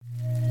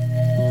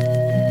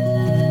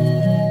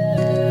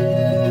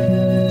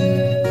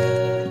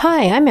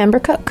Hi, I'm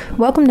Amber Cook.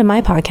 Welcome to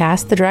my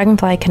podcast, The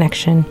Dragonfly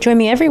Connection. Join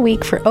me every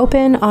week for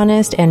open,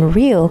 honest, and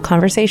real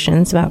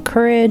conversations about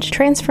courage,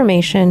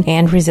 transformation,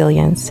 and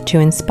resilience to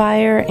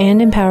inspire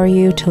and empower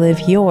you to live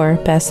your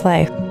best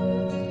life.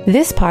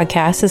 This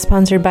podcast is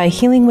sponsored by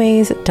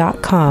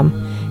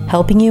healingways.com,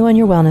 helping you on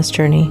your wellness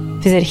journey.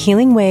 Visit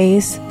Healing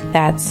Ways,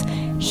 that's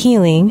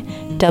healing,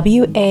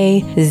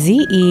 WAZE.com,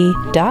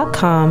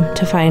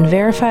 to find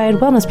verified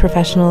wellness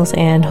professionals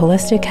and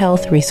holistic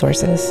health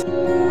resources.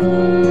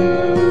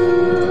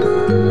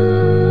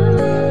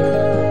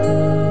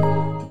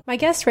 My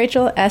guest,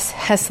 Rachel S.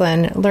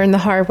 Heslin, learned the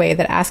hard way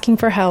that asking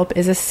for help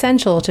is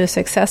essential to a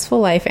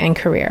successful life and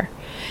career.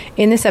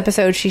 In this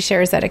episode, she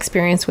shares that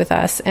experience with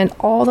us and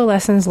all the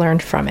lessons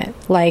learned from it,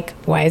 like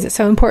why is it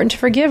so important to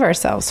forgive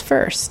ourselves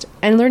first,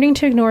 and learning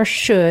to ignore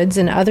shoulds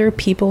and other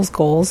people's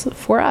goals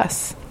for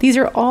us. These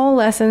are all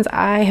lessons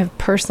I have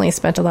personally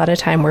spent a lot of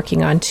time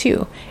working on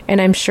too, and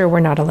I'm sure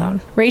we're not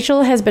alone.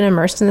 Rachel has been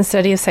immersed in the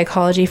study of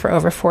psychology for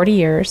over 40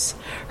 years.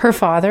 Her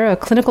father, a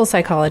clinical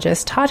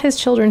psychologist, taught his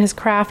children his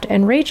craft,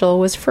 and Rachel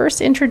was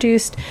first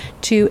introduced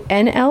to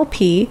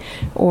NLP,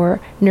 or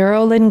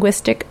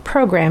Neuro-Linguistic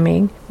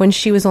Programming, when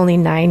she was only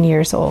 9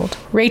 years old.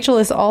 Rachel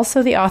is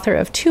also the author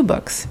of 2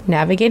 books,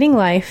 Navigating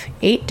Life,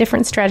 8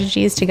 Different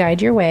Strategies to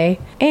Guide Your Way,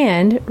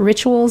 and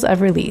Rituals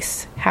of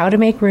Release, How to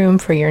Make Room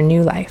for Your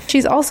New Life.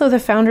 She's also the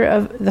founder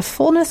of The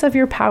Fullness of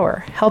Your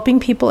Power, helping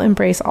people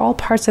embrace all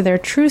parts of their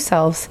true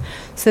selves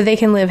so they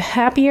can live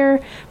happier,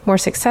 more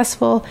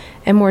successful,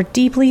 and more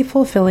deeply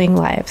fulfilling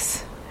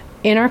lives.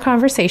 In our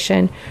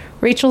conversation,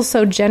 Rachel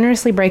so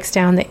generously breaks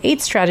down the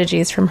 8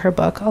 strategies from her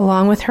book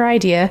along with her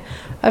idea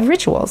of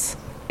rituals.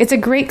 It's a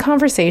great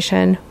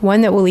conversation,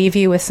 one that will leave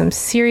you with some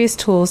serious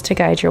tools to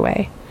guide your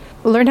way.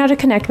 Learn how to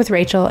connect with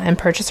Rachel and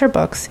purchase her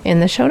books in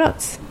the show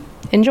notes.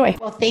 Enjoy.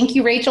 Well, thank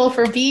you, Rachel,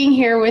 for being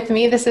here with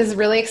me. This is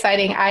really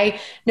exciting. I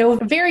know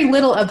very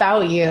little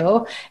about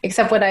you,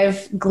 except what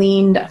I've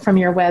gleaned from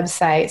your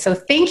website. So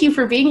thank you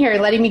for being here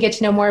and letting me get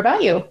to know more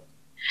about you.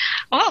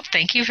 Well,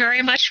 thank you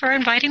very much for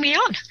inviting me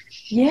on.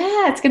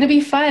 Yeah, it's going to be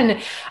fun.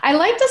 I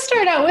like to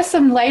start out with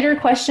some lighter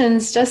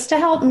questions just to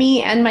help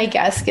me and my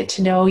guests get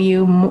to know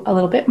you a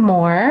little bit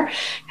more,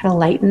 kind of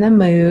lighten the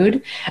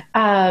mood.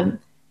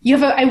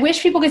 I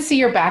wish people could see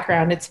your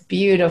background. It's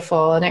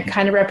beautiful, and it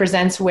kind of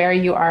represents where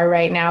you are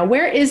right now.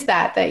 Where is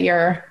that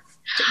you're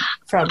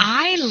from?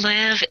 I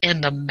live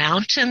in the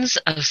mountains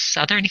of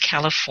Southern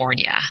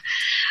California.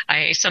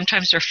 I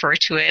sometimes refer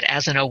to it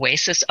as an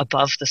oasis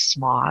above the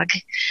smog,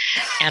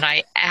 and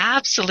I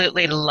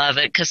absolutely love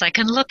it because I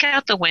can look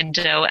out the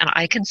window and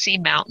I can see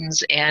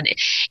mountains, and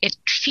it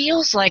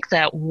feels like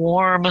that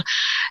warm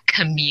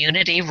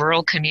community,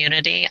 rural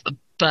community.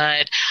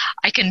 But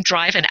I can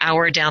drive an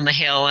hour down the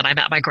hill and I'm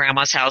at my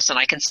grandma's house and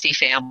I can see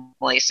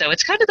family. So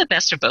it's kind of the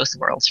best of both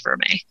worlds for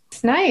me.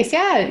 It's nice.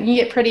 Yeah. You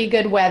get pretty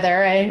good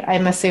weather,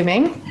 I'm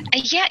assuming.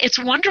 Yeah, it's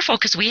wonderful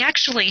because we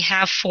actually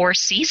have 4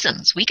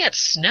 seasons. We get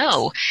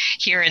snow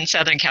here in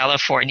Southern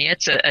California.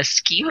 It's a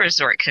ski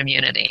resort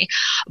community,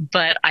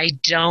 but I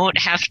don't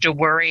have to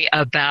worry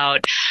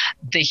about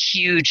the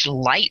huge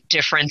light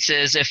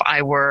differences if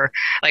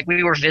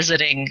we were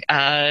visiting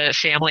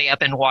family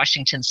up in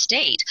Washington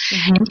State.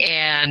 Mm-hmm.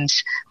 And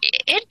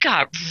it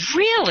got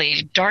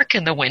really dark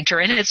in the winter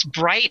and it's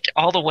bright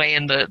all the way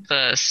in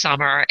the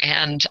summer.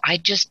 And I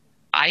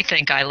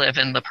think I live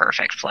in the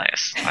perfect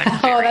place.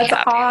 That's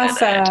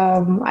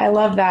awesome. I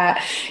love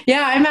that.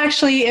 Yeah, I'm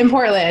actually in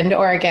Portland,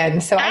 Oregon.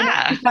 So I know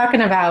what you're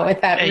talking about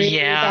with that really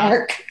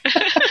dark,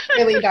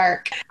 really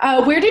dark.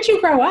 Where did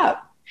you grow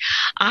up?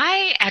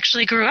 I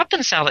actually grew up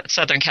in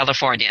Southern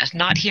California,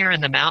 not here in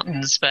the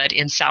mountains, but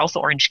in South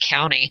Orange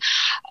County,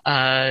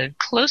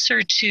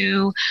 closer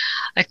to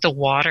like the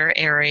water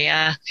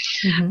area.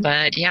 Mm-hmm.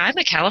 But yeah, I'm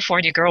a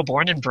California girl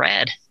born and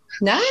bred.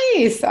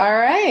 Nice. All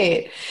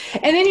right.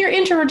 And in your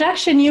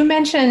introduction, you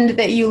mentioned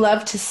that you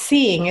love to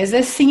sing. Is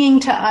this singing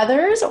to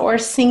others or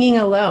singing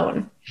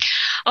alone?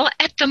 Well,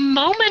 at the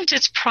moment,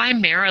 it's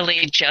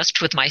primarily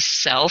just with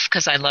myself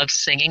because I love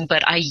singing,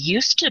 but I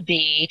used to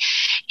be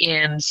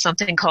in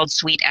something called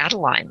Sweet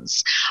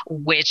Adelines,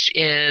 which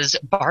is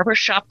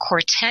barbershop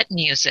quartet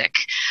music,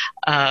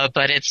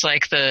 but it's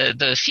like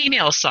the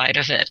female side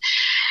of it.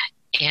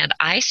 And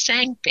I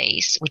sang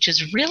bass, which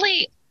is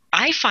really,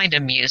 I find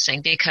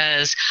amusing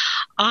because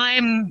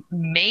I'm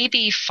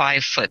maybe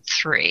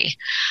 5'3".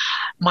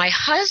 My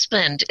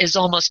husband is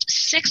almost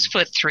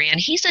 6'3", and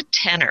he's a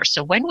tenor.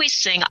 So when we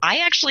sing, I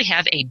actually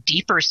have a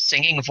deeper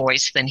singing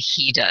voice than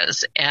he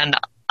does. And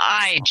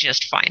I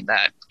just find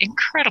that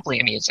incredibly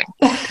amusing.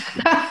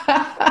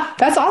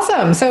 That's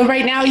awesome. So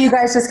right now you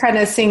guys just kind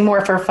of sing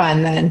more for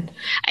fun then?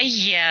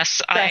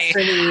 Yes.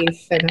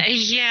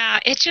 Yeah,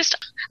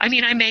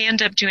 I may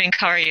end up doing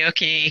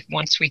karaoke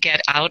once we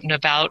get out and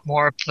about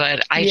more,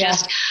 but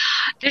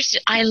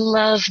I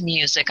love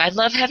music. I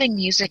love having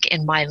music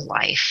in my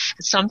life.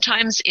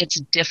 Sometimes it's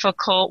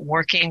difficult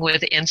working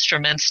with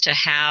instruments to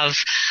have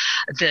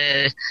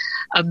the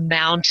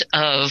amount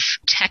of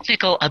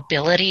technical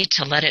ability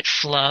to let it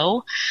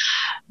flow.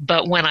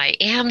 But when I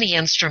am the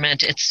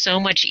instrument, it's so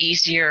much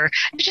easier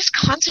to just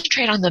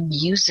concentrate on the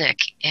music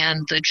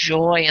and the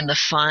joy and the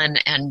fun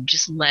and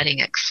just letting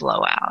it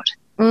flow out.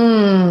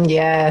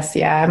 Yes,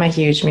 yeah, I'm a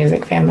huge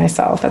music fan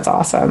myself. That's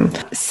awesome.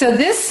 So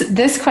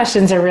this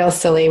question's a real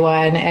silly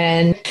one.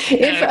 And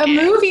if a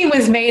movie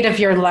was made of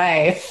your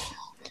life,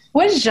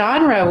 what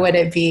genre would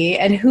it be,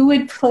 and who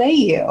would play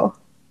you?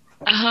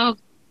 Oh,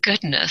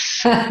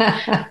 goodness.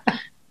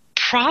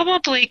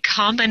 Probably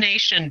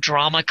combination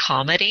drama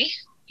comedy.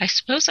 I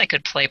suppose I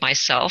could play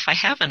myself. I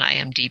have an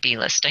IMDb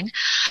listing.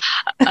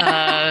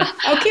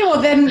 Okay,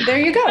 well then there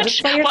you go.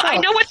 Just play yourself. Well,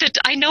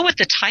 I know what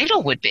the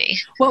title would be.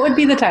 What would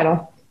be the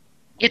title?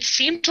 It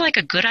seemed like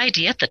a good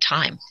idea at the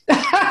time.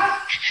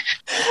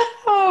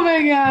 Oh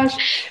my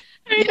gosh.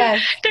 Yes,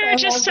 there are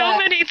just so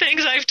many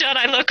things I've done.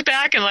 I look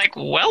back and like,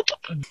 well,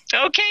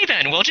 okay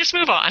then, we'll just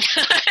move on.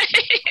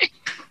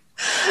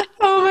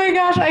 Oh my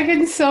gosh, I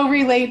can so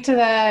relate to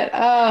that.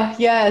 Oh,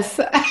 yes.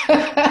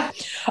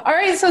 All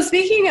right, so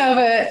speaking of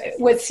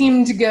what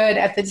seemed good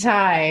at the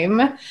time,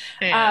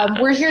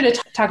 we're here to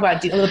talk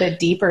about a little bit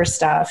deeper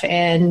stuff,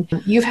 and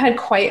you've had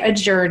quite a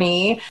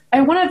journey.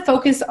 I want to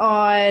focus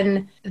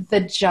on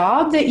the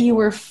job that you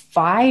were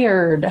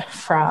fired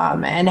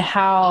from and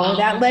how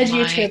that led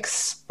you to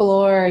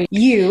explore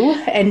you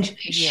and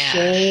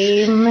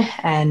shame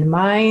and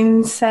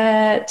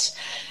mindset.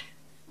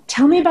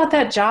 Tell me about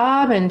that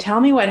job and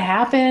tell me what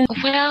happened.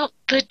 Well,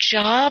 the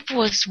job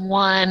was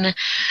one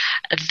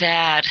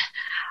that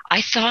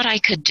I thought I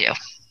could do.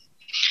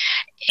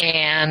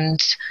 And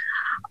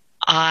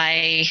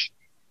I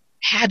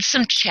had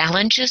some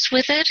challenges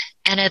with it.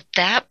 And at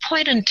that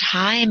point in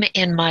time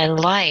in my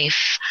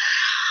life,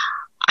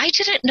 I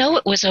didn't know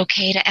it was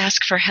okay to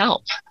ask for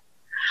help.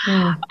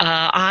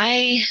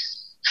 I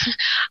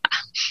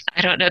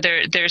don't know.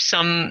 There's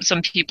some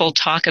people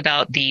talk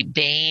about the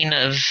bane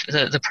of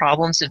the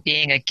problems of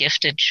being a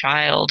gifted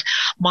child.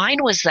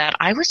 Mine was that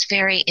I was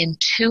very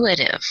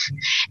intuitive,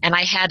 and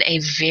I had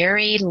a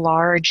very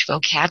large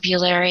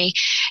vocabulary.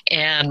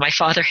 And my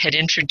father had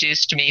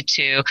introduced me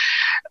to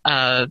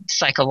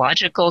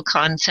psychological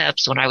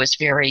concepts when I was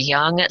very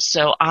young.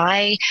 So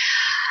I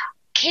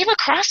came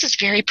across as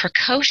very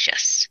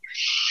precocious.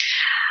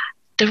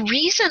 The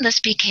reason this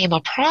became a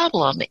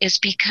problem is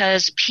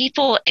because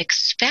people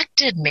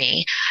expected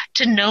me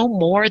to know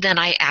more than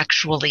I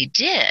actually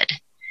did.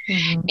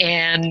 Mm-hmm.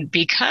 And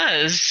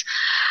because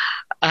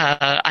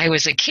I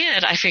was a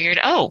kid, I figured,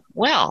 oh,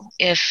 well,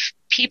 if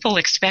people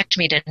expect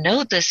me to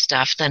know this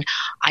stuff, then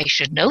I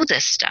should know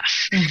this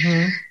stuff.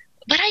 Mm-hmm.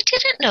 But I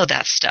didn't know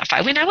that stuff.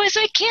 I mean, I was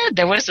a kid.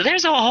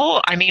 There's a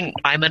whole, I mean,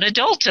 I'm an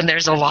adult and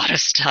there's a lot of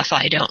stuff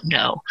I don't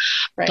know.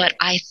 Right. But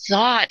I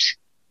thought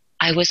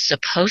I was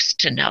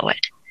supposed to know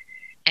it.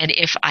 And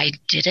if I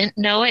didn't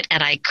know it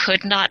and I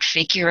could not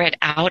figure it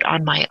out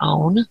on my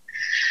own,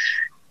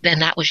 then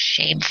that was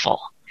shameful.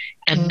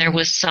 And there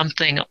was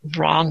something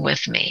wrong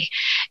with me.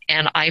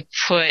 And I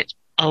put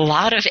a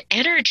lot of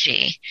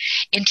energy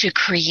into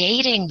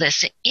creating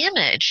this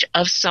image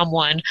of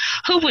someone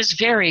who was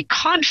very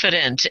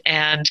confident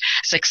and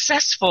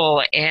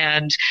successful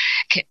and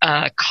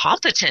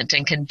competent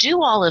and can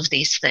do all of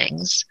these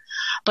things.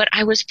 But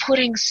I was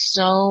putting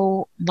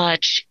so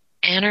much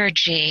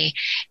energy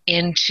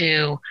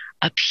into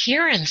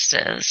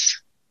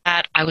appearances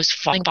that I was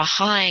falling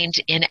behind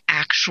in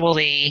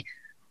actually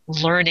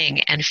learning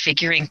and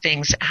figuring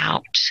things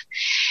out.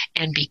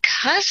 And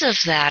because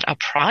of that, a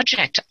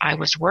project I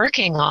was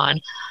working on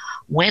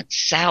went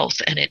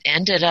south, and it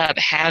ended up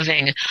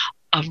having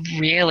a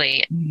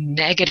really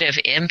negative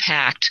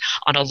impact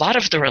on a lot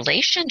of the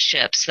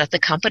relationships that the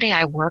company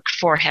I worked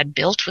for had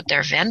built with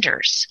their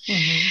vendors.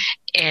 Mm-hmm.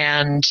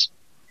 And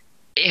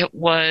it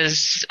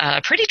was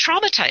pretty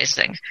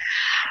traumatizing.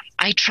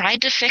 I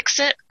tried to fix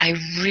it. I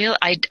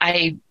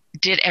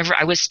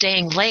was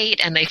staying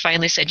late, and they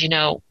finally said,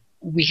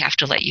 we have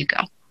to let you go.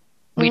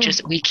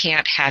 We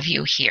can't have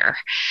you here.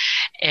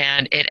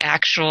 And it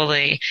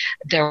actually,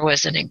 there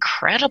was an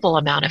incredible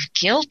amount of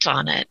guilt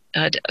on it,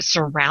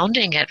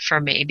 surrounding it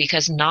for me,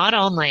 because not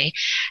only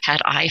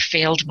had I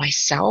failed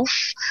myself,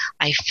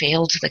 I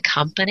failed the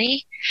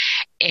company,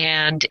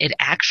 and it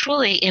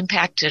actually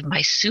impacted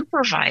my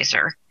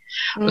supervisor,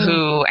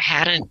 who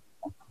hadn't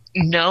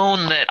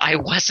known that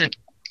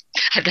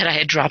that I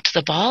had dropped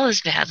the ball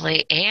as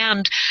badly,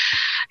 and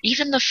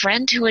even the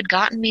friend who had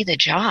gotten me the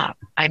job.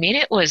 I mean,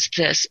 it was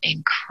this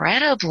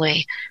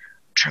incredibly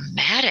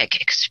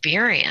traumatic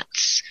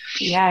experience.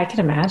 Yeah, I can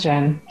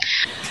imagine.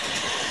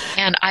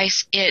 And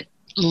it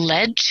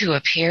led to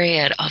a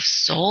period of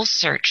soul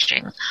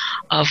searching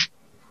of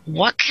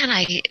what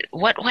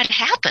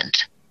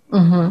happened?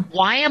 Mm-hmm.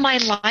 Why am I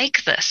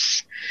like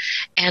this?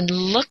 And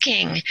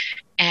looking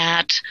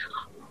at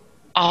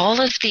all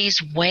of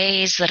these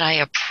ways that I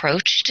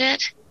approached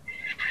it,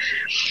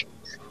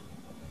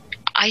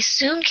 I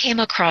soon came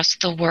across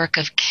the work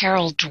of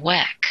Carol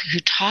Dweck, who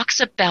talks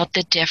about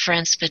the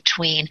difference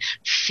between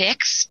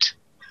fixed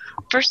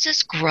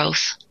versus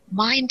growth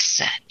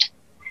mindset.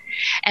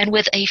 And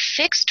with a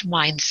fixed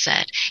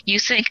mindset, you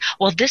think,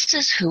 well, this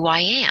is who I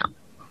am.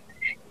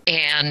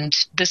 And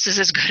this is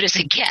as good as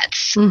it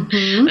gets.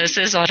 Mm-hmm. This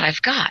is what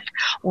I've got.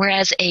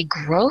 Whereas a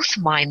growth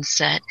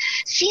mindset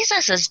sees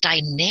us as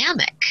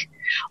dynamic.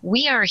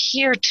 We are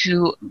here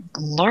to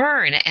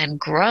learn and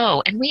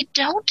grow, and we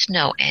don't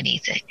know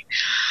anything.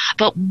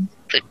 But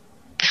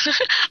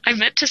I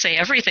meant to say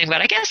everything,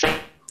 but I guess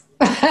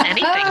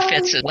anything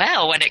fits as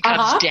well when it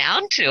comes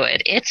down to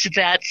it. It's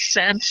that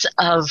sense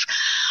of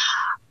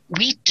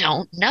we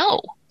don't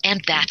know.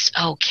 And that's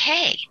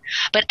okay.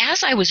 But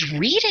as I was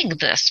reading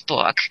this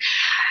book,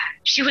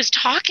 she was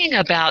talking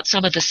about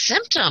some of the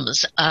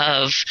symptoms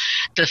of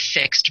the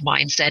fixed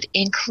mindset,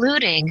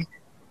 including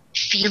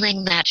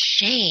feeling that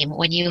shame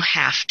when you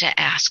have to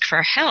ask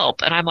for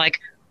help. And I'm like,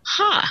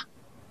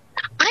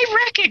 I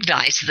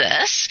recognize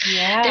this.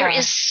 Yeah. There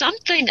is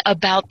something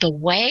about the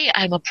way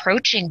I'm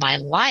approaching my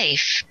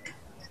life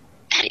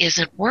that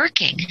isn't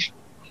working.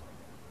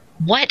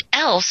 What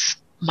else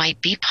might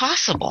be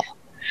possible?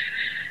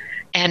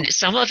 And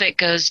some of it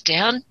goes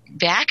down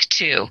back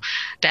to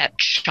that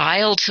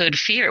childhood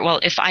fear. Well,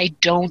 if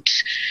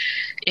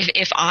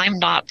I'm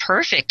not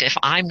perfect, if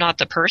I'm not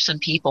the person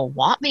people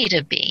want me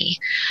to be,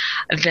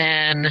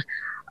 then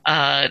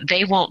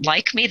they won't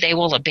like me. They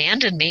will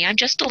abandon me. I'm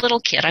just a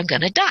little kid. I'm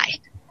going to die.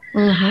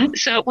 Mm-hmm.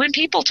 So when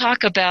people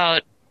talk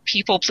about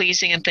people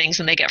pleasing and things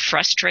and they get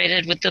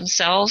frustrated with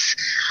themselves,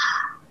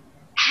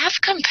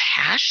 have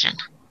compassion.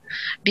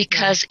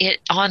 Because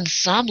on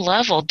some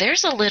level,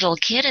 there's a little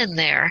kid in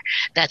there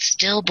that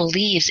still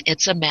believes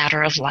it's a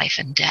matter of life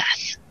and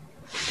death.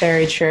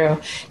 Very true.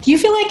 Do you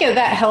feel like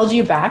that held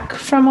you back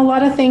from a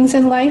lot of things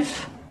in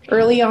life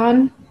early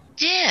on?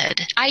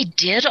 I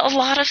did a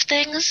lot of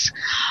things,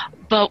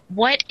 but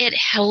what it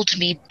held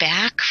me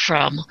back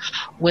from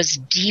was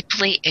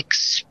deeply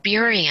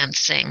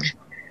experiencing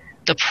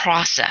the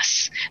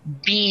process,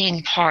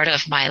 being part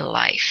of my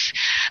life,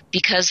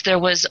 because there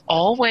was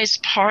always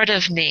part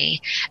of me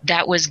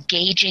that was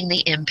gauging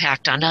the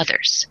impact on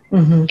others.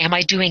 Mm-hmm. Am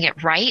I doing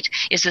it right?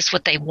 Is this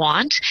what they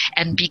want?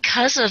 And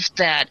because of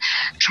that,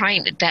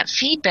 that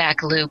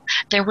feedback loop,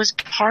 there was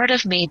part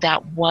of me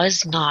that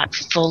was not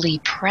fully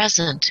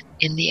present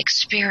in the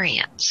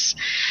experience.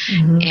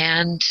 Mm-hmm.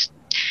 And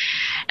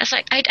it's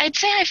like, I'd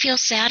say I feel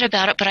sad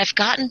about it, but I've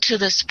gotten to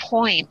this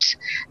point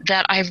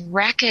that I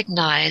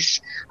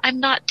recognize I'm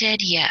not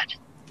dead yet.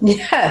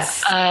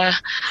 Yes. You have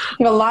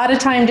a lot of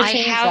time to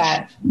change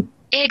that.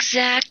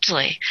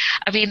 Exactly.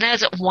 I mean,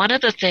 that's one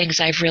of the things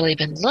I've really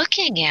been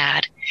looking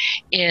at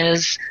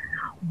is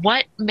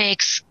what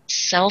makes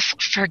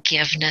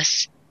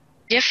self-forgiveness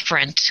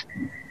different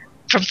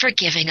from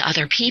forgiving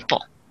other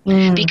people.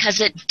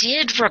 Because it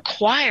did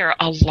require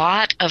a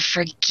lot of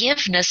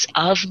forgiveness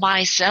of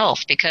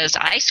myself because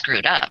I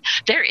screwed up.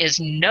 There is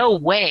no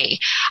way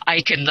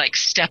I can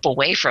step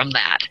away from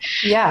that.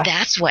 Yeah.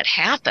 That's what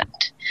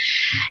happened.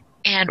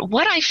 And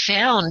what I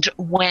found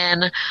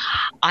when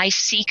I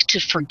seek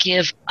to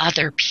forgive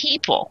other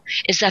people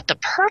is that the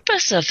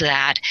purpose of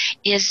that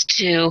is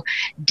to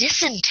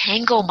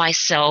disentangle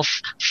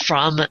myself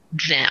from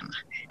them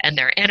and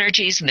their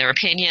energies and their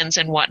opinions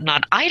and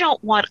whatnot. I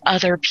don't want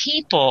other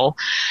people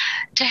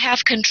to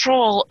have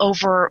control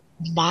over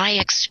my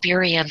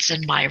experience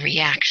and my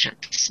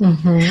reactions.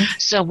 Mm-hmm.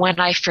 So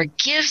when I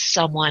forgive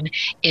someone,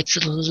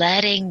 it's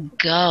letting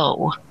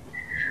go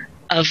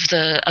of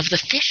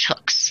the fish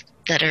hooks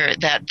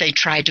that they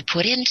tried to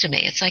put into me.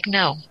 It's like,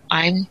 no,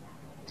 I'm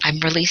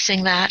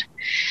releasing that.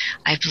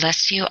 I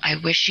bless you. I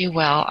wish you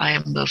well. I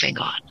am moving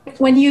on.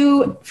 When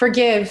you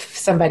forgive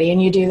somebody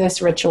and you do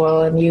this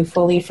ritual and you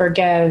fully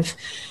forgive,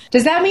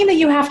 does that mean that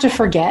you have to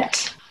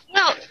forget?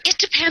 Well, it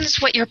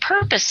depends what your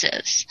purpose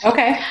is.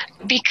 Okay.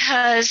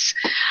 Because,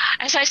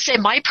 as I say,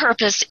 my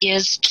purpose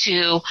is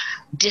to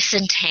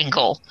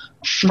disentangle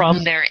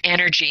from their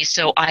energy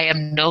so I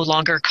am no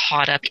longer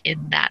caught up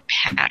in that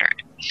pattern.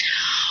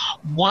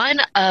 One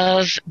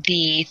of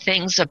the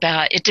things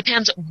about it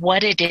depends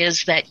what it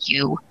is that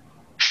you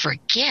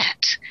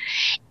forget.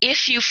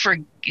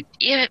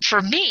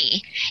 For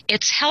me,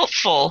 it's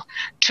helpful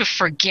to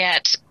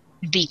forget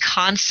the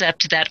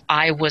concept that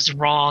I was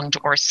wronged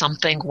or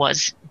something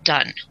was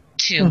done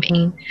to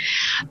me.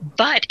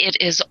 But it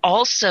is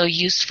also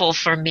useful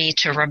for me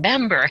to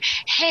remember,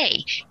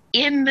 hey,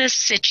 in this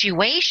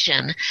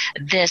situation,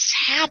 this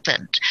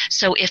happened.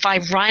 So if I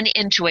run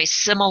into a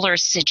similar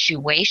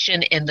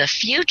situation in the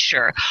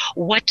future,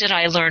 what did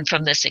I learn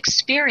from this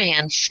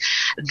experience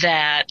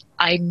that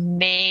I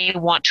may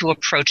want to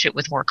approach it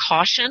with more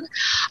caution?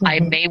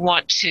 I may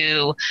want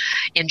to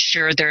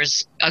ensure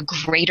there's a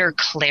greater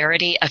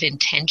clarity of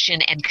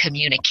intention and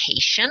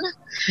communication.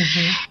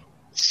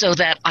 So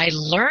that I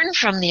learn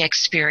from the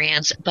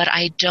experience, but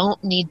I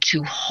don't need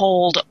to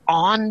hold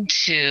on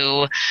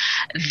to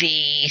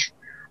the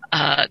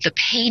the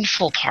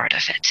painful part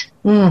of it.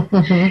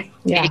 Mm-hmm.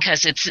 Yeah.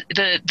 Because it's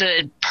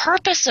the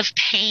purpose of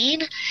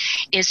pain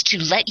is to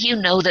let you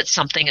know that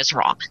something is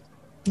wrong.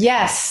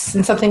 Yes,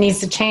 and something needs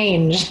to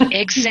change.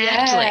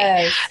 Exactly.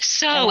 Yes,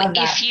 So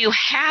if you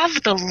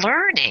have the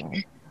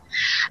learning,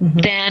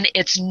 then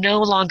it's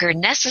no longer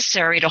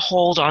necessary to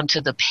hold on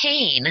to the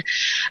pain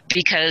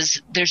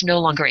because there's no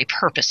longer a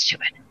purpose to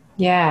it.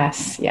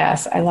 Yes,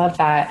 yes, I love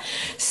that.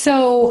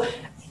 So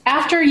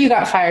after you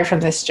got fired from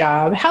this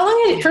job,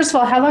 first of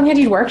all, how long had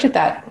you worked at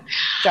that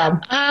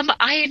job?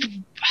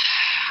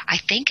 I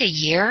think a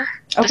year.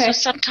 Okay. This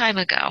was some time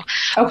ago.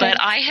 Okay. But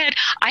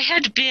I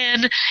had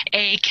been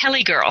a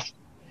Kelly girl.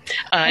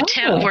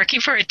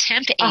 Working for a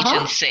temp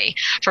agency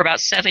for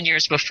about 7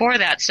 years before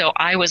that. So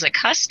I was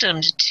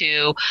accustomed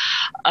to,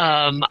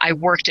 I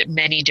worked at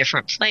many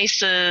different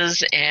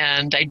places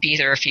and I'd be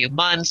there a few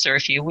months or a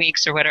few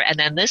weeks or whatever. And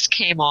then this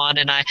came on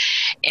and I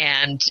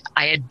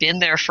had been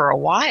there for a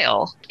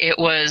while. It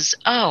was,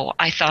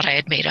 I thought I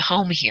had made a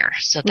home here.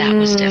 So that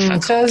was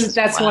difficult. So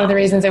that's one of the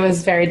reasons it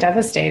was very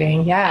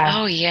devastating. Yeah.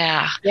 Oh,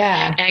 yeah.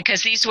 Yeah. And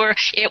because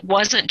it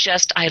wasn't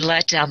just I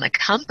let down the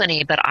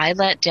company, but I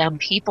let down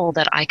people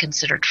that I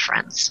considered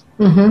friends.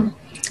 Mm-hmm.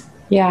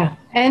 Yeah.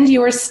 And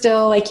you were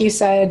still, like you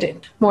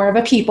said, more of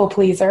a people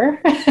pleaser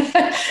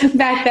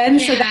back then.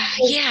 So that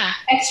was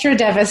extra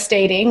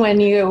devastating when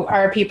you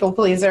are a people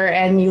pleaser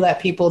and you let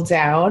people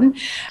down.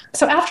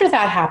 So after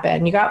that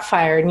happened, you got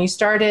fired and you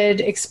started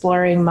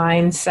exploring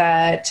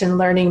mindset and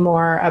learning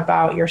more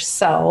about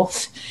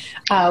yourself.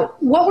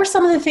 What were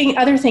some of the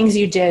other things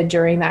you did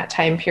during that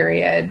time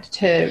period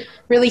to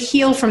really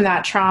heal from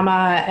that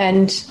trauma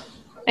and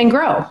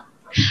grow?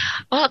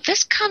 Well,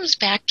 this comes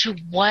back to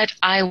what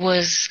I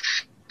was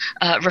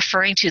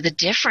referring to, the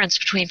difference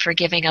between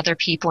forgiving other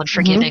people and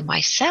forgiving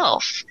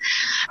myself.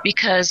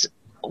 Because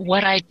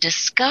what I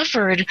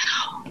discovered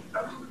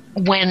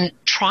when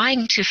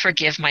trying to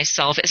forgive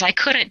myself is I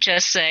couldn't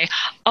just say,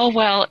 oh,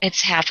 well,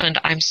 it's happened,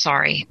 I'm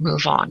sorry,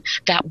 move on.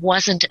 That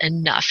wasn't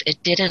enough.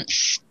 It didn't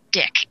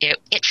stick.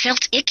 It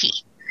felt icky.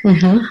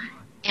 Mm-hmm.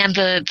 And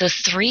the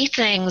three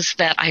things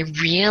that I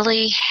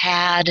really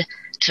had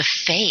to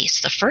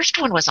face, the first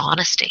one was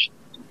honesty,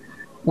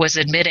 was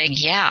admitting,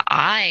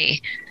 I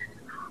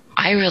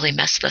really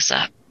messed this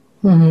up.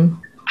 Mm-hmm.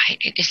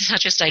 It's not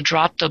just I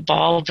dropped the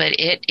ball, but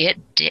it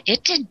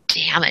did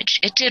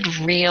damage. It did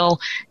real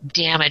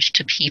damage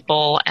to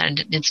people and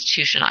an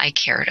institution I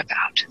cared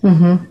about.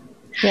 Mm-hmm.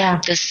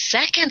 Yeah. The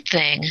second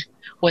thing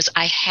was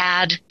I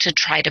had to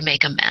try to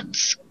make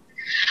amends.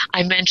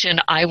 I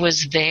mentioned I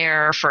was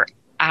there for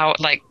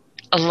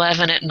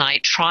 11 at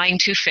night, trying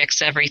to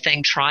fix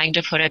everything, trying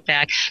to put it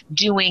back,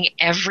 doing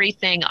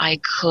everything I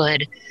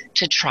could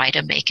to try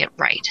to make it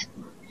right.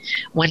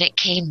 When it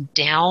came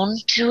down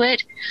to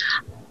it,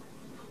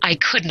 I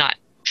could not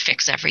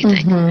fix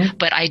everything,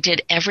 but I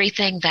did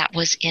everything that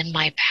was in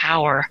my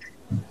power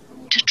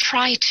to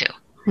try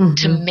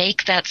to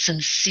make that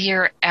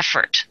sincere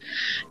effort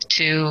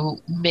to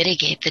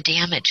mitigate the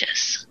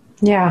damages.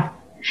 Yeah.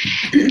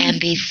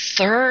 And the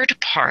third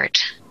part,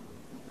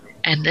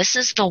 and this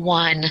is the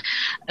one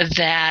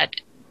that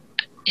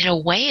in a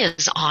way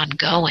is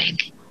ongoing,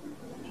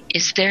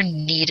 is there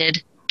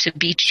needed to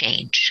be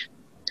change.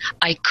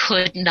 I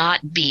could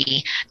not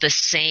be the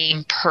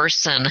same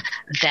person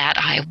that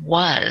I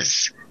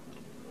was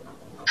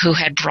who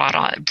had brought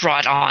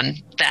on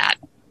that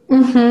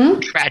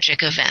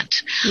tragic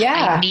event.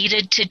 Yeah. I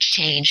needed to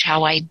change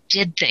how I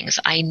did things.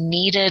 I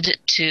needed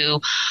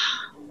to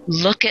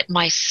look at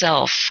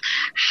myself.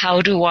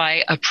 How do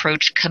I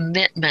approach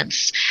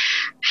commitments?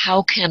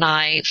 How can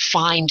I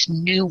find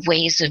new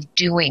ways of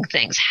doing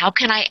things? How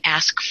can I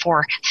ask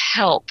for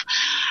help?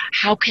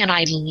 How can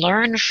I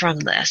learn from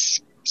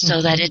this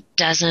so that it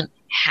doesn't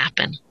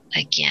happen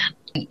again?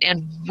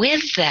 And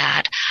with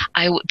that,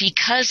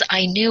 because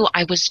I knew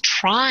I was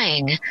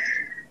trying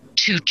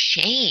to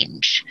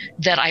change,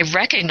 that I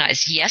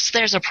recognized, yes,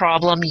 there's a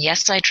problem.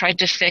 Yes, I tried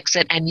to fix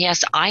it. And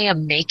yes, I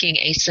am making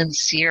a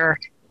sincere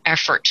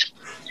effort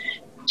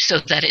so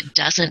that it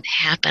doesn't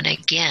happen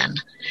again.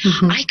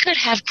 I could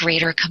have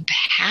greater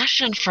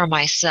compassion for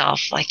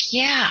myself.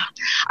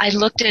 I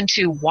looked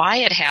into why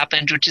it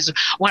happened, which is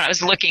when I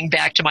was looking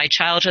back to my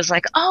childhood, I was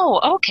like,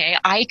 oh, okay,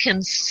 I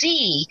can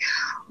see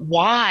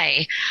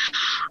why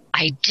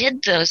I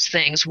did those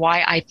things,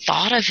 why I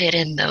thought of it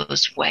in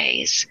those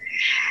ways.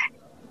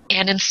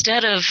 And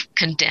instead of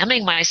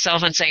condemning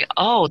myself and saying,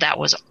 oh, that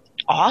was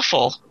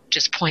awful,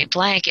 just point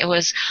blank, it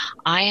was,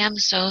 I am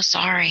so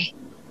sorry.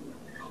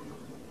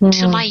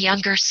 To my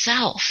younger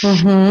self,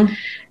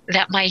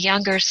 that my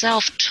younger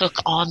self took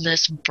on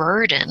this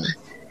burden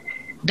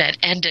that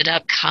ended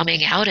up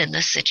coming out in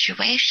this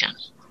situation.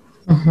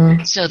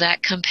 So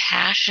that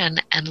compassion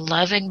and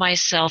loving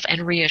myself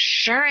and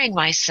reassuring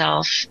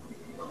myself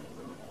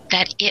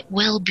that it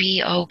will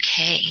be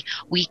okay.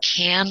 We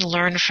can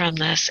learn from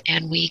this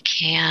and we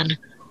can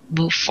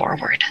move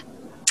forward.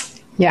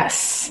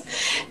 Yes.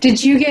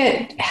 Did you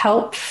get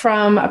help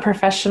from a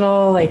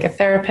professional, like a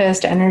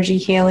therapist, energy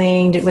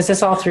healing? Was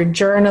this all through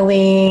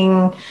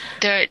journaling?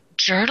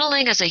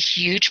 journaling is a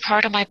huge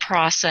part of my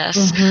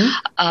process.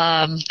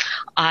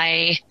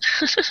 I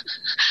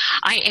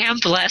I am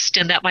blessed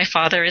in that my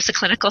father is a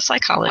clinical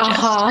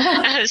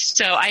psychologist,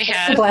 so I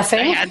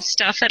had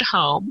stuff at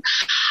home.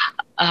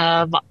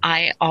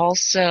 I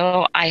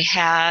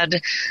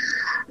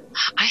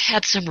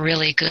had some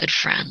really good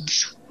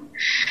friends.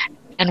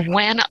 And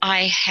when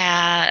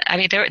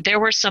there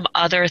were some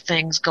other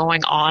things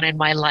going on in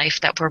my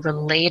life that were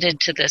related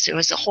to this. It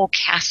was a whole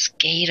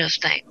cascade of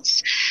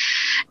things.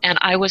 And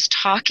I was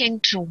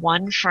talking to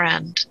one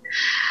friend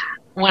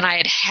when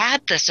I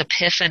had this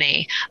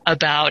epiphany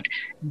about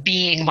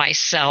being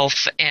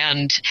myself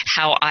and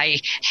how I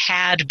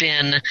had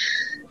been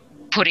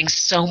putting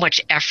so much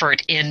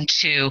effort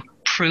into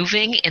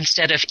proving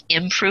instead of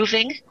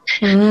improving.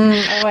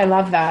 I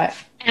love that.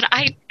 And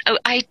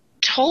I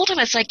told him,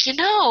 it's like,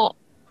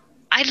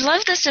 I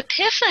love this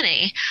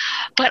epiphany,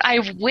 but I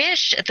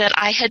wish that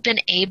I had been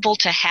able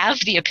to have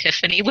the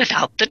epiphany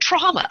without the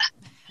trauma.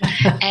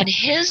 And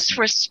his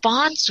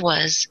response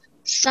was,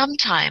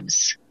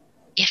 sometimes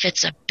if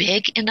it's a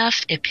big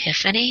enough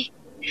epiphany,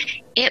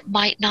 it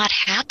might not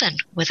happen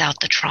without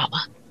the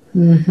trauma.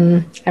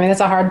 That's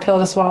a hard pill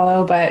to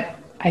swallow, but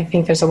I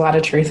think there's a lot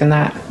of truth in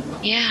that.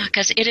 Yeah,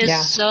 because it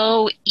is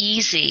so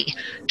easy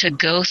to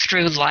go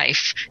through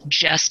life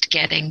just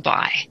getting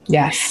by.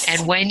 Yes.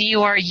 And when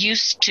you are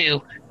used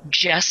to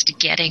just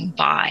getting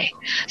by,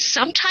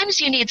 sometimes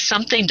you need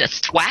something to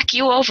thwack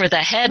you over the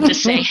head to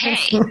say,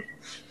 hey,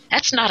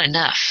 that's not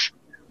enough.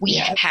 We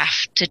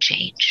have to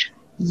change.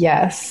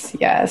 Yes.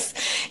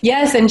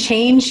 And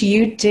change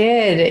you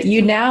did.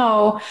 You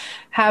now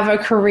have a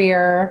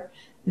career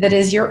that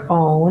is your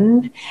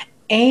own,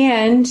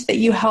 and that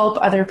you help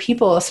other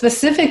people,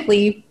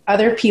 specifically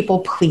other people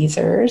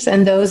pleasers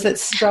and those that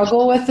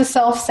struggle with the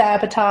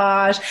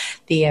self-sabotage,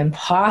 the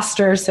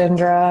imposter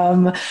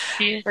syndrome.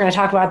 We're going to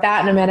talk about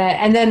that in a minute.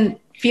 And then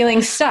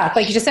feeling stuck.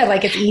 Like you just said,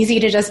 like it's easy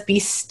to just be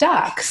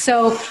stuck.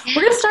 So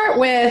we're going to start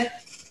with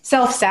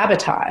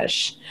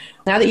self-sabotage.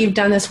 Now that you've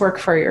done this work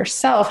for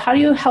yourself, how do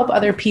you help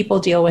other people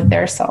deal with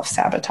their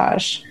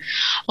self-sabotage?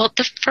 Well,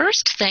 the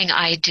first thing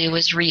I do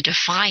is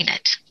redefine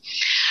it.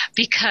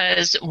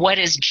 Because what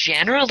is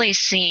generally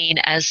seen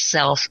as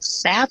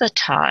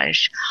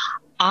self-sabotage,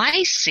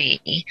 I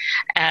see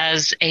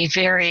as a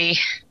very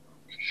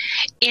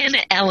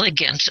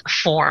inelegant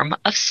form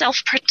of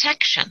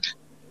self-protection.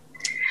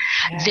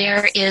 Yes.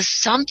 There is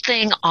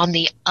something on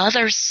the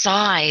other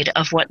side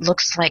of what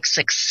looks like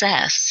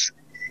success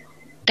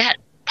that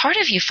part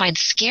of you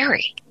finds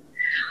scary.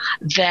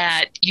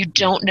 That you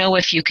don't know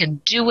if you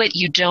can do it.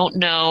 You don't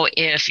know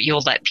if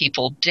you'll let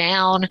people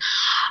down.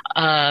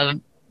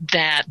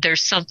 That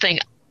there's something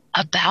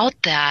about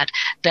that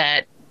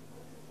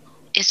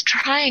is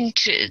trying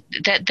to,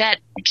 that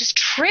just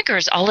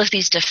triggers all of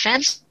these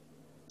defense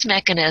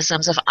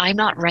mechanisms of I'm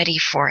not ready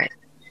for it.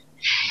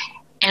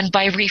 And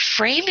by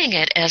reframing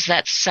it as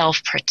that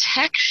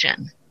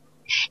self-protection,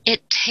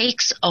 it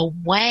takes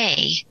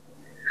away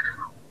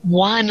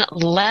one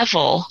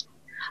level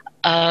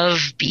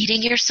of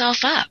beating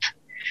yourself up.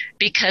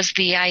 Because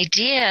the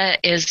idea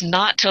is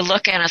not to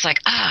look at it as like,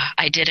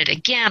 I did it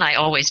again. I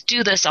always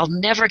do this. I'll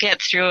never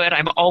get through it.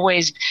 I'm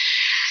always,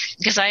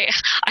 because I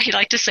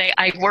like to say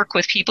I work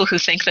with people who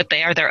think that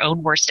they are their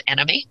own worst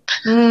enemy.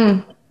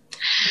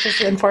 Which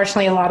is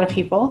unfortunately a lot of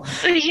people.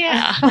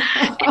 Yeah.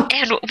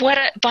 And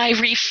by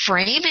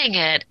reframing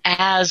it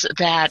as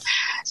that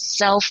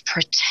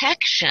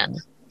self-protection,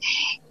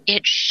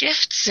 it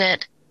shifts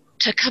it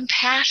to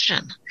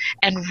compassion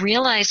and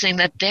realizing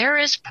that there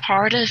is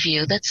part of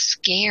you that's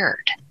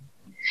scared.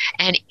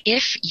 And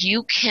if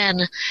you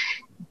can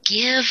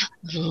give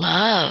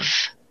love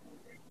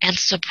and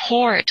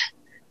support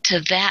to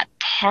that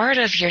part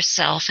of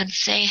yourself and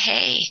say,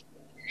 hey,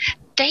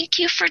 thank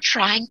you for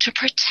trying to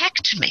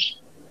protect me.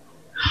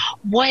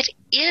 What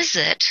is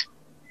it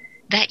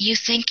that you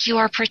think you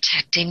are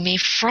protecting me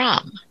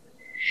from?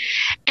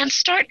 And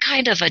start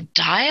kind of a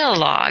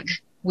dialogue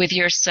with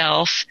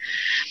yourself.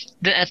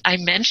 That I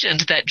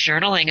mentioned that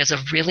journaling is a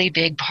really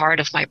big part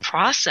of my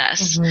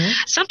process.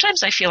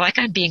 Sometimes I feel like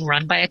I'm being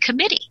run by a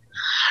committee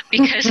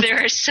because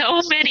there are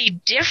so many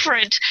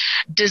different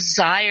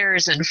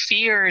desires and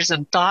fears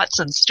and thoughts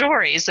and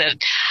stories that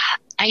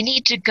I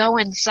need to go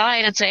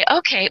inside and say,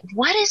 okay,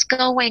 what is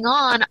going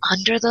on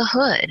under the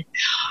hood?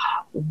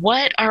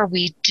 What are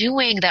we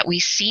doing that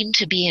we seem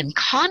to be in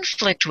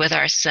conflict with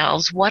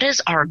ourselves? What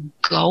is our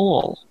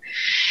goal?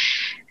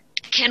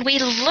 Can we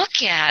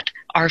look at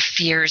our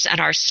fears and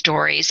our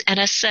stories and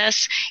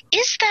assess,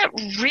 is that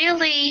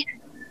really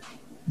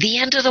the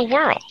end of the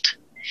world?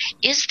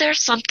 Is there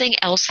something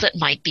else that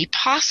might be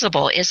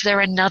possible? Is there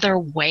another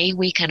way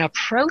we can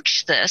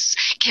approach this?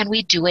 Can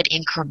we do it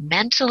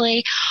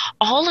incrementally?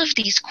 All of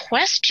these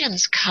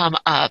questions come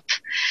up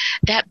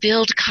that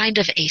build kind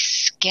of a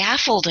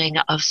scaffolding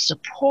of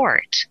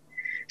support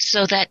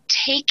so that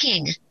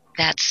taking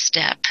that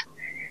step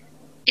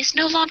is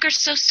no longer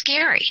so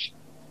scary.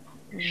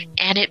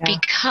 And it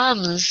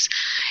becomes,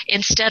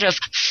 instead of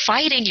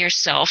fighting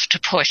yourself to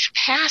push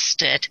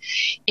past it,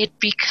 it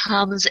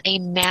becomes a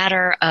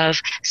matter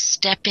of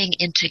stepping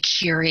into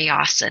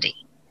curiosity.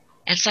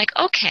 And it's like,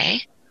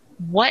 okay,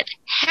 what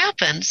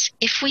happens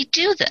if we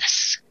do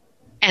this?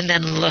 And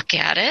then look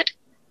at it.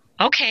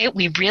 Okay,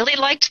 we really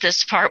liked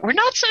this part. We're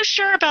not so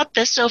sure about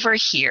this over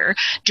here.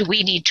 Do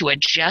we need to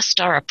adjust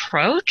our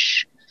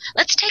approach?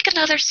 Let's take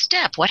another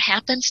step. What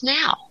happens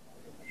now?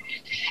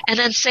 And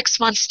then 6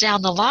 months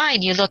down the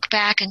line, you look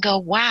back and go,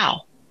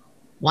 wow,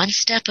 one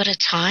step at a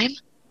time,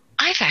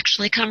 I've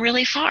actually come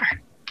really far.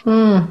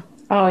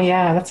 Oh,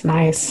 yeah, that's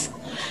nice.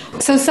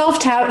 So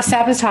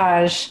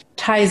self-sabotage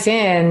ties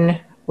in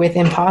with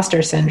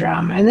imposter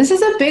syndrome. And this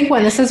is a big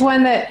one. This is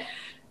one that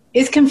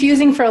is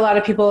confusing for a lot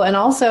of people. And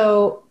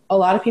also, a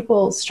lot of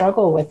people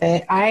struggle with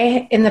it.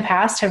 I, in the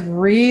past, have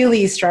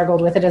really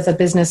struggled with it as a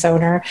business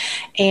owner.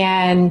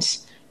 And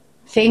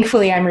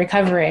thankfully, I'm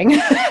recovering.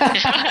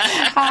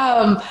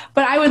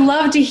 But I would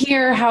love to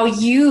hear how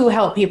you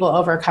help people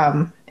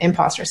overcome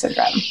imposter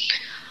syndrome.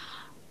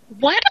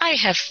 What I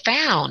have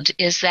found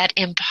is that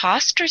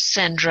imposter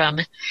syndrome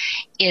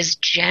is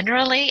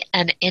generally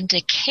an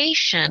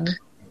indication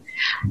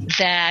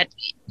that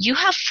you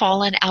have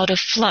fallen out of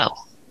flow.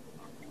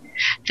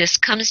 This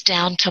comes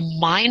down to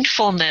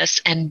mindfulness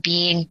and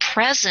being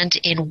present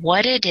in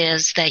what it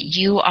is that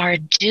you are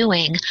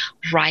doing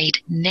right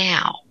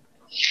now.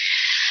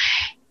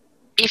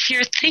 If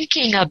you're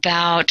thinking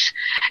about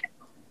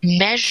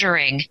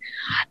measuring,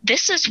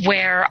 this is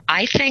where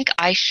I think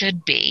I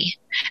should be.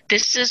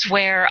 This is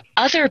where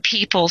other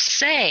people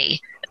say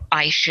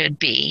I should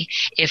be.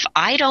 If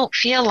I don't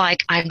feel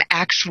like I'm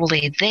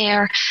actually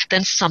there,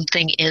 then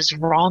something is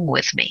wrong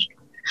with me.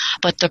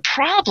 But the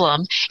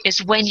problem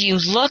is when you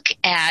look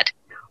at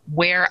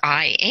where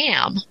I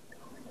am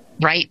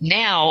right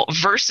now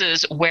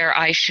versus where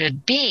I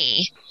should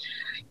be,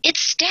 it's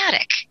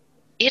static.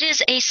 It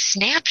is a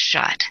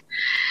snapshot.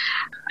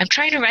 I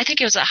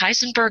think it was a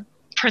Heisenberg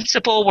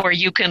principle where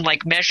you can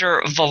like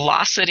measure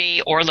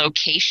velocity or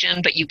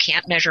location, but you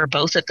can't measure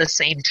both at the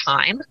same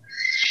time.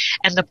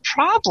 And the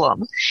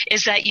problem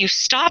is that you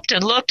stopped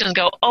and looked and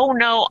go, oh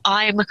no,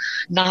 I'm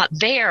not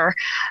there.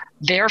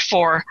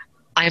 Therefore,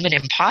 I'm an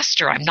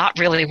imposter. I'm not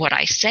really what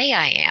I say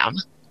I am.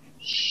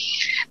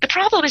 The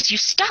problem is you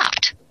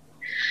stopped.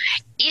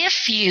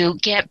 If you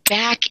get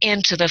back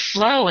into the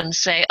flow and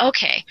say,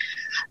 okay,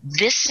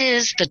 this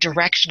is the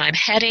direction I'm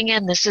heading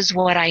in, this is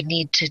what I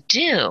need to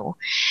do,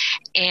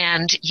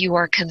 and you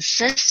are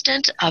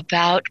consistent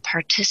about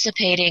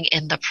participating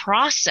in the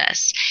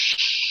process,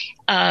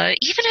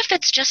 even if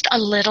it's just a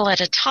little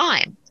at a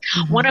time.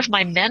 Mm-hmm. One of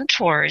my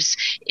mentors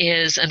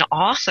is an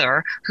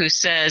author who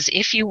says,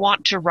 if you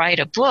want to write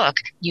a book,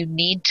 you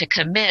need to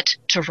commit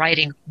to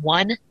writing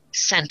one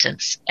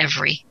sentence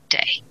every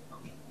day.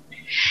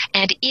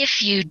 And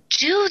if you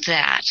do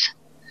that,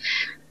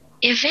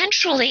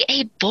 eventually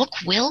a book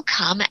will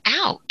come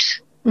out.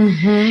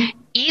 Mm-hmm.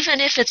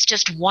 Even if it's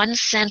just one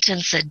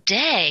sentence a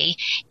day,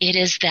 it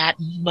is that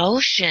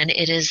motion,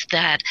 it is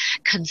that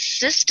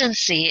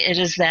consistency, it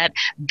is that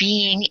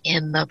being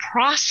in the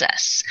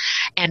process.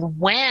 And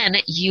when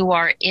you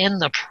are in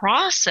the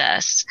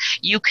process,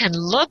 you can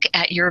look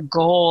at your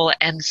goal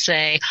and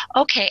say,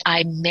 okay,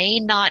 I may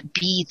not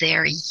be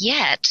there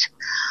yet,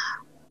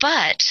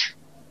 but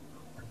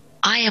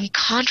I am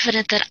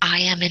confident that I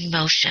am in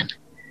motion.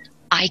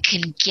 I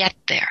can get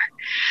there.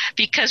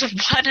 Because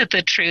one of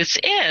the truths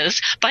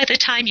is, by the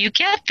time you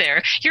get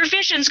there, your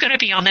vision's going to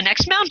be on the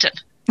next mountain.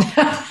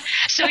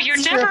 So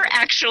you're never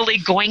actually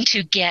going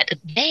to get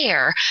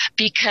there,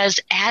 because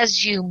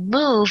as you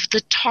move,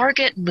 the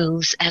target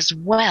moves as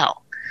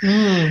well.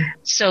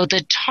 So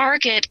the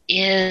target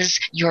is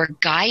your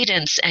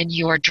guidance and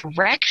your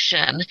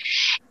direction,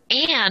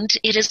 and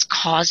it is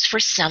cause for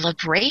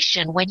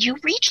celebration when you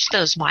reach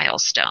those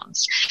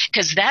milestones,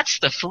 because that's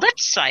the flip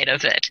side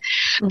of it.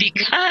 Mm-hmm.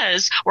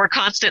 Because we're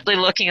constantly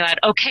looking at,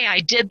 okay, I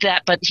did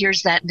that, but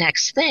here's that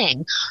next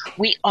thing.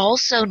 We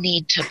also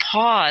need to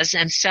pause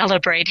and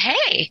celebrate,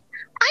 hey,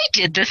 I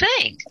did the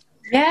thing.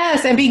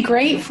 Yes, and be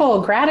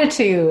grateful.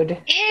 Gratitude.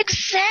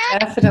 Exactly.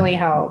 Definitely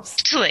helps.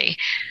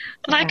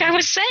 Like I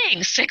was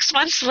saying, 6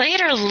 months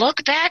later,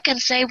 look back and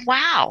say,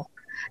 wow,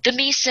 the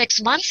me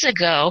 6 months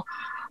ago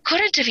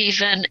couldn't have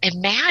even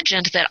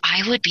imagined that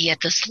I would be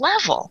at this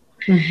level.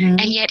 Mm-hmm.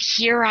 And yet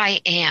here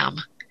I am,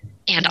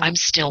 and I'm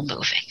still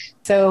moving.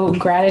 So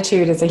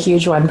gratitude is a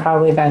huge one,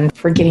 probably then,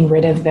 for getting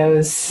rid of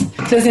those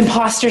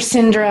imposter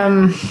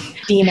syndrome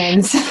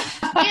demons.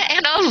 Yeah,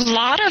 and a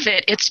lot of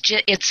it,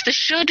 it's the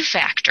should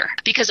factor,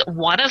 because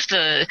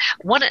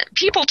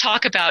people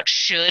talk about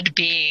should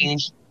being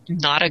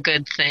not a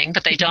good thing,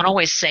 but they don't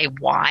always say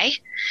why.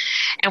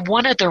 And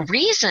one of the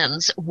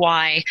reasons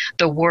why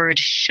the word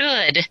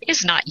should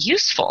is not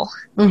useful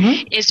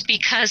is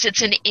because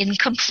it's an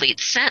incomplete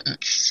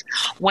sentence.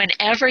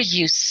 Whenever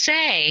you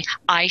say,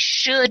 I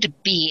should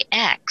be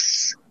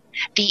X,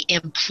 the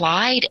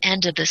implied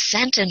end of the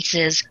sentence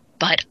is,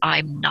 but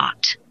I'm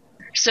not.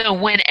 So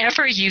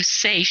whenever you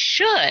say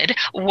should,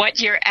 what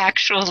you're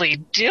actually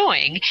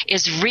doing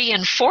is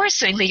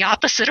reinforcing the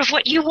opposite of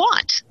what you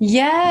want.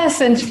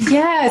 Yes. And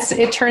yes,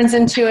 it turns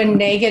into a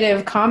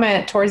negative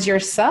comment towards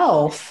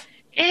yourself.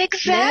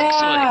 Exactly.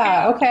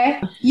 Yeah.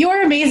 Okay.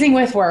 You're amazing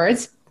with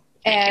words.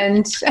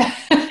 And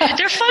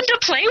they're fun to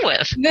play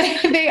with.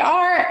 They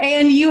are.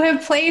 And you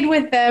have played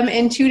with them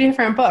in 2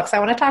 different books. I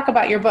want to talk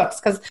about your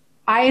books because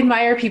I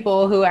admire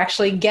people who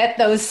actually get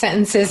those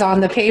sentences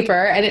on the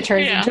paper and it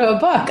turns into a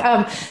book.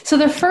 So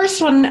the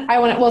first one,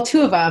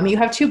 2 of them. You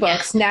have 2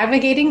 books,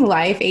 Navigating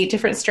Life, 8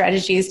 Different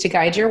Strategies to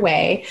Guide Your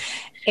Way,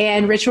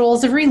 and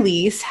Rituals of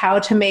Release, How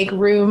to Make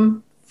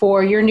Room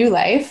for Your New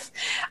Life.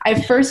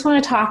 I first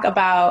want to talk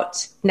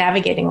about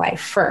navigating life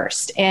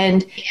first.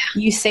 And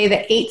you say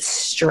the 8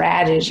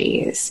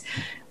 strategies.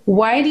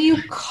 Why do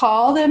you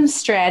call them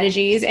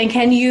strategies? And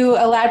can you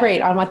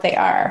elaborate on what they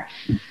are?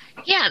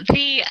 Yeah,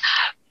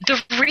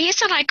 the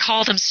reason I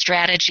call them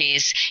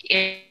strategies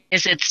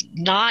is it's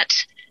not,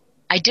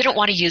 I didn't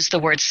want to use the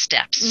word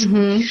steps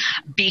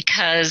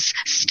because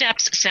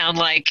steps sound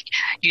like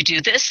you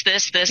do this, right.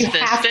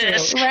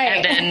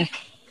 And then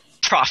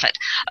profit.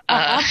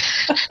 And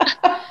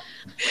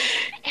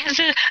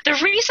the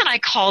reason I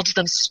called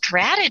them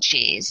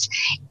strategies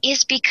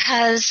is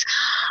because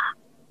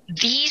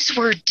these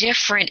were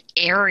different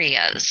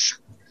areas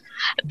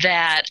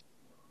that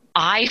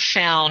I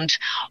found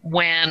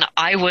when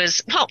I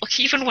was,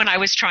 even when I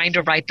was trying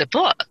to write the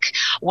book,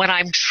 when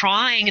I'm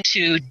trying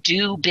to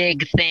do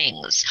big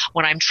things,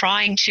 when I'm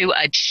trying to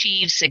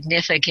achieve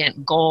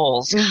significant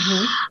goals,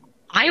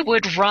 I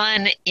would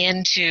run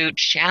into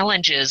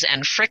challenges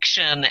and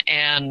friction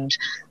and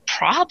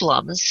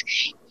problems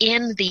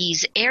in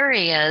these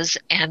areas,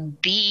 and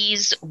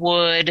these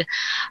were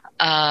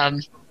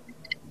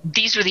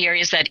the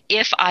areas that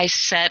if I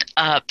set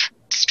up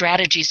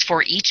strategies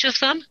for each of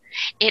them,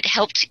 it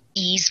helped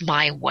ease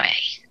my way.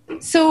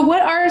 So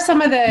what are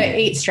some of the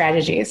 8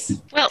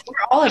 strategies? Well, or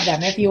all of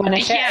them, if you want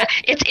to share. Yeah,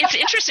 it's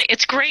interesting.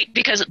 It's great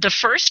because the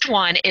first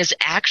one is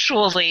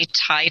actually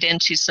tied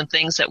into some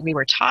things that we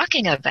were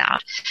talking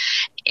about.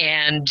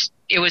 And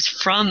it was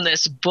from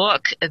this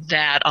book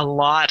that a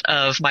lot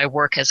of my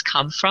work has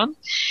come from.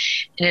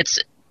 And it's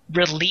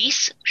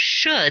Release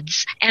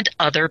Shoulds and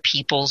Other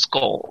People's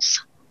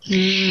Goals.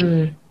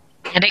 And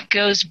it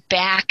goes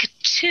back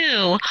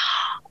to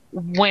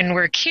when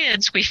we're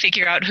kids, we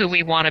figure out who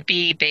we want to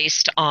be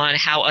based on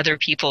how other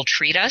people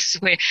treat us,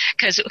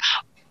 because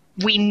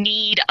we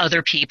need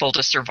other people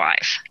to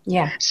survive.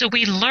 Yeah. So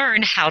we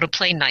learn how to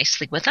play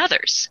nicely with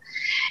others.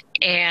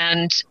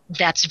 And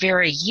that's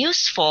very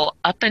useful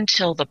up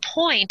until the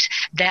point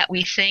that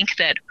we think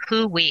that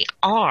who we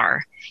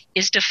are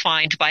is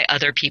defined by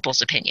other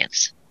people's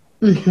opinions.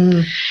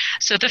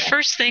 So the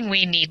first thing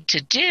we need to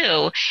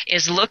do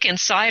is look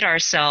inside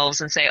ourselves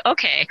and say,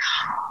 okay,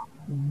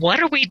 what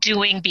are we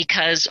doing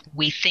because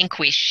we think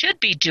we should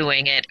be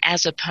doing it,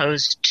 as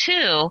opposed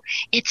to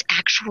it's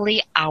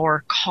actually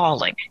our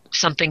calling,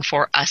 something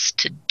for us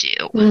to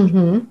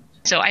do.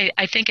 So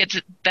I think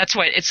that's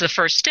why it's the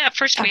first step.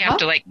 First, we have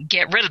to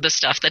get rid of the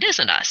stuff that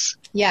isn't us.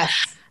 Yes.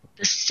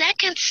 The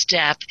second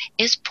step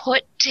is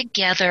put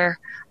together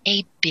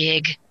a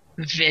big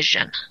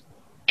vision.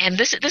 And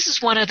this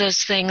is one of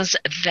those things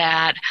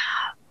that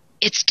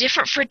it's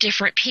different for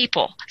different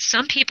people.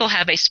 Some people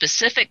have a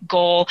specific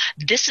goal.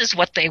 This is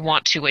what they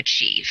want to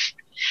achieve.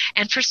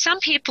 And for some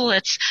people,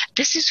 it's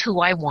this is who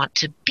I want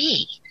to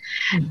be.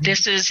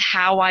 This is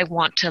how I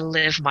want to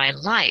live my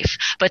life.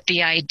 But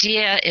the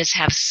idea is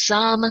have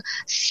some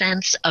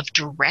sense of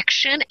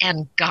direction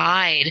and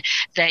guide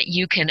that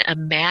you can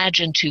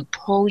imagine to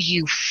pull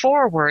you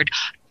forward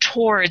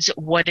towards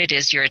what it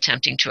is you're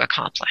attempting to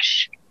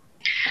accomplish.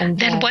 And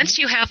then once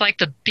you have like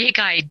the big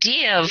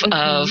idea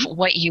of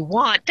what you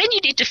want, then you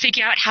need to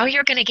figure out how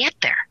you're going to get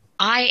there.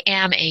 I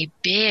am a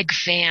big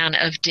fan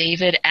of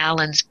David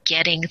Allen's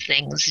Getting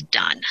Things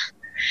Done.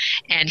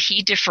 And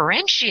he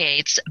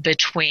differentiates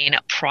between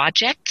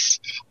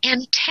projects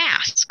and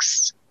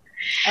tasks.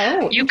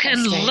 Oh, you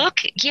can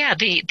look,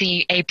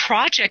 a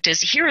project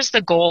is, here's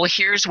the goal,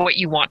 here's what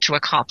you want to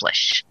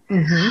accomplish.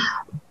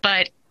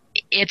 But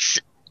it's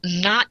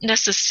not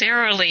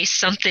necessarily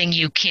something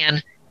you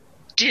can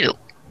do.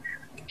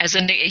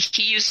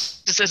 He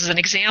uses as an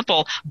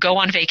example, go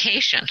on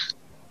vacation.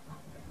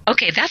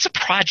 Okay, that's a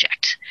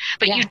project,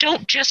 but you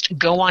don't just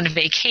go on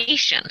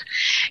vacation.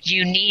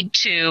 You need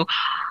to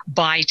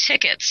buy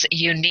tickets.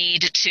 You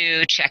need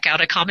to check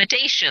out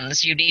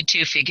accommodations. You need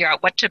to figure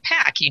out what to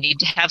pack. You need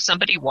to have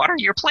somebody water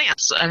your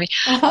plants. I mean,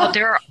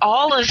 there are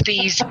all of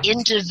these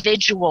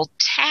individual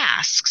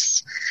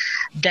tasks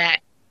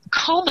that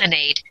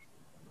culminate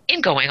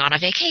in going on a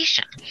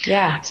vacation.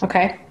 Yeah,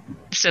 okay.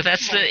 So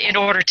that's in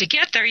order to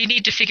get there, you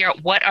need to figure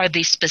out what are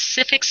the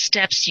specific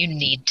steps you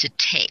need to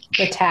take.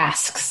 The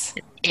tasks.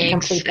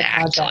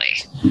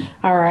 Exactly.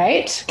 All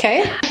right.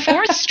 Okay.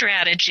 Fourth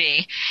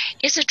strategy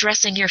is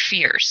addressing your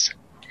fears.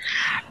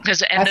 Because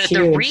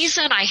the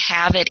reason I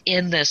have it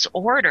in this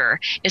order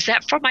is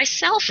that for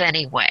myself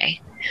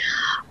anyway,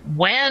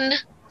 when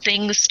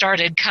things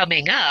started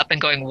coming up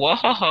and going,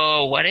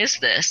 whoa, what is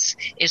this?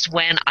 Is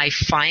when I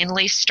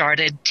finally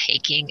started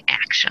taking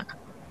action.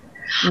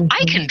 Mm-hmm.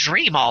 I can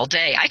dream all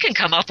day. I can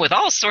come up with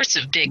all sorts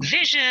of big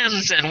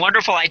visions and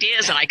wonderful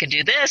ideas, and I can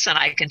do this and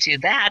I can do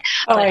that.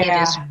 But it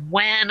is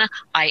when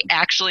I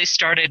actually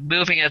started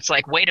moving, it's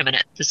like, wait a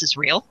minute, this is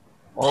real?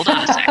 Hold on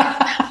a second.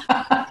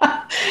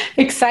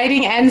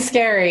 Exciting and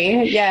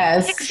scary.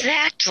 Yes.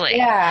 Exactly.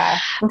 Yeah.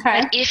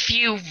 Okay. But if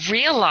you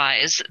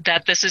realize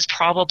that this is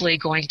probably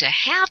going to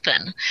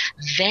happen,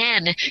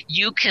 then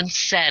you can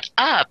set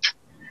up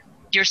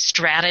your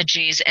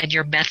strategies and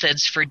your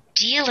methods for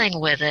dealing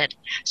with it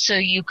so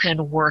you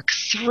can work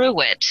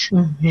through it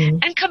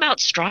and come out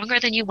stronger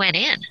than you went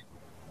in.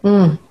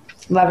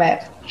 Love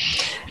it.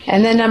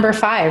 And then number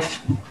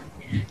 5.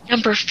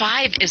 Number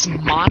 5 is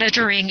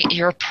monitoring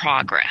your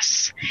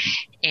progress.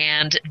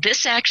 And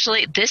this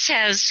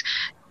has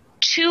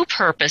 2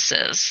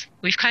 purposes.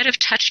 We've kind of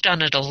touched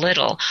on it a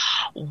little.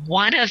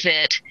 One of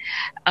it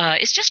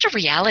is just a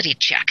reality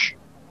check.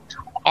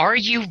 Are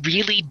you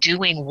really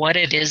doing what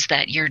it is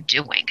that you're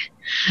doing?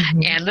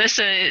 And this,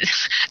 the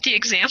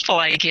example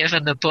I give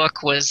in the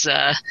book was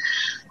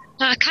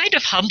kind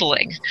of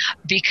humbling,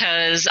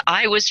 because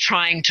I was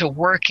trying to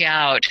work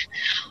out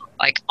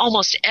like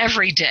almost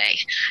every day,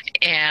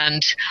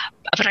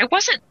 but I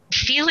wasn't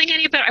feeling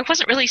any better. I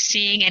wasn't really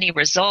seeing any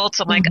results.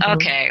 I'm like,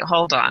 okay,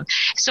 hold on.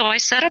 So I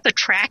set up a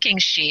tracking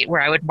sheet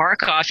where I would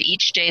mark off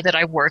each day that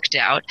I worked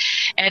out.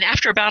 And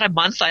after about a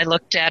month, I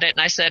looked at it and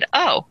I said,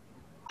 oh,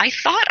 I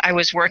thought I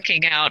was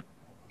working out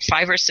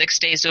 5 or 6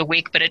 days a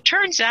week, but it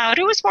turns out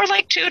it was more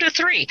like 2 to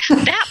 3.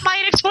 That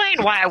might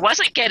explain why I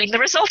wasn't getting the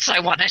results I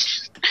wanted.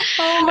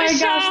 Oh my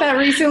gosh, that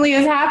recently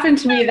has happened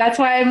to me. That's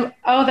why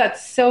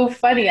that's so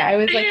funny. I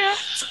was like,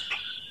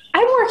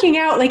 I'm working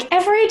out like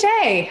every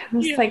day. I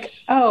was like,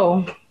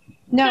 oh,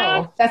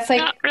 no, that's like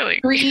not really.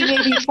 3,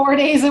 maybe 4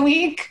 days a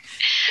week.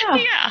 Oh.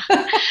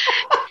 Yeah.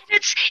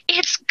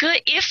 It's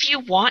good if you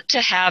want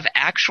to have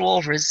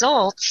actual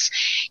results.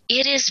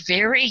 It is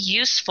very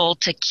useful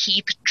to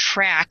keep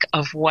track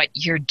of what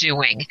you're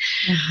doing.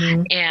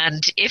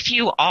 And if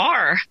you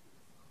are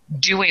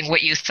doing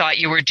what you thought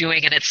you were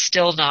doing and it's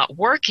still not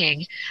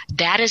working,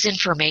 that is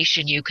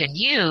information you can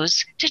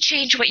use to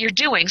change what you're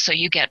doing so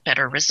you get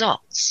better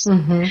results.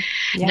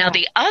 Now,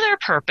 the other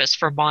purpose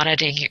for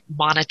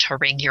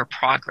monitoring your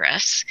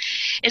progress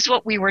is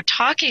what we were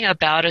talking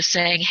about, of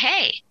saying,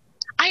 hey,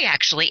 I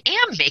actually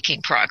am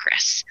making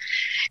progress.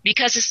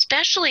 Because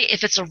especially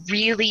if it's a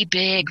really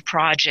big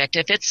project,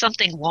 if it's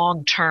something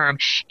long term,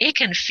 it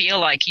can feel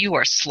like you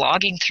are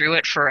slogging through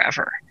it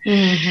forever.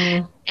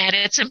 And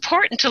it's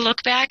important to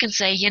look back and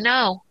say,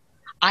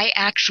 I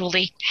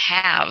actually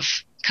have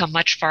come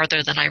much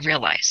farther than I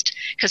realized.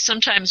 Because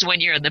sometimes when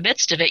you're in the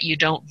midst of it, you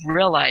don't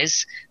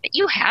realize that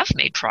you have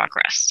made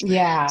progress.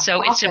 Yeah.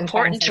 So it's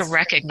important to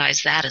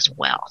recognize that as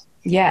well.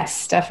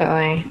 Yes,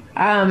 definitely.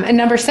 And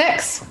number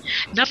 6?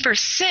 Number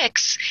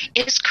 6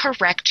 is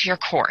correct your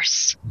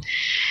course.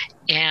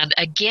 And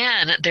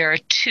again, there are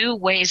 2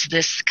 ways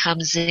this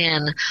comes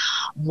in.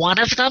 One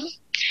of them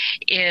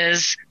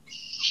is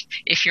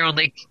if you're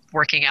only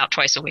working out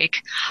twice a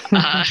week,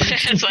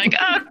 it's like,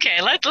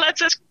 okay, let's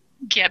just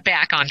get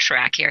back on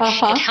track here.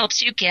 It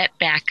helps you get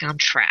back on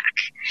track.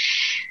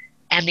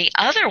 And the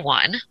other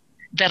one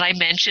that I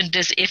mentioned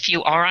is if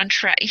you are on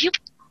track,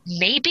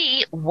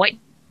 maybe what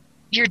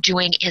you're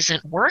doing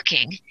isn't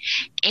working,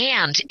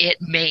 and it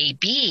may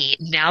be,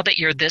 now that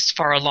you're this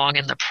far along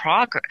in the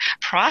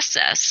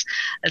process,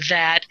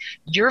 that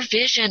your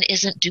vision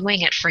isn't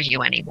doing it for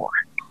you anymore.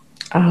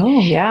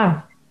 Oh,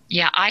 yeah.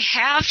 Yeah, I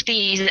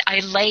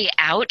lay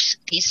out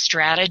these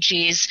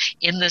strategies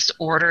in this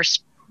order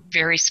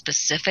very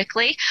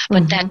specifically,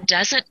 but that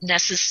doesn't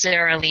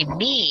necessarily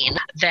mean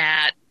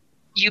that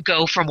you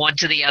go from one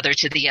to the other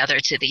to the other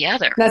to the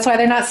other. That's why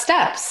they're not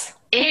steps.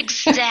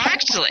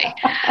 Exactly.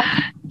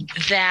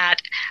 That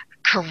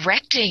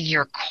correcting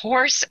your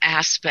course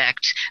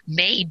aspect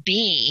may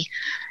be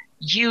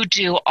you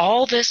do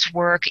all this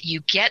work,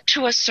 you get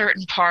to a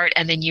certain part,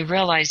 and then you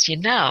realize,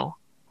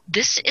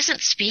 this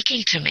isn't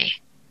speaking to me.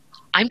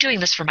 I'm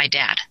doing this for my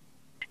dad.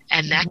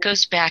 And that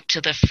goes back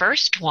to the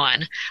first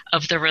one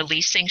of the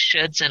releasing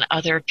shoulds and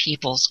other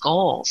people's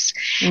goals.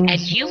 And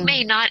you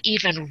may not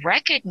even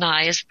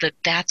recognize that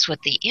that's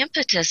what the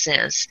impetus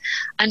is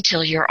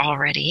until you're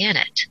already in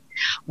it,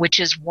 which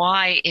is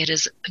why it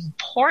is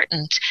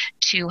important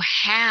to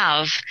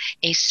have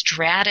a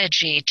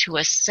strategy to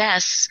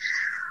assess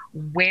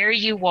where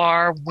you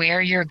are,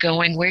 where you're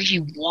going, where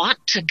you want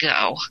to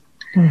go,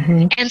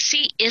 and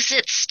see, is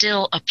it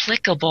still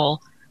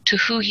applicable to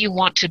who you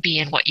want to be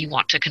and what you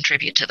want to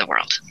contribute to the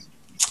world.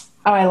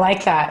 Oh, I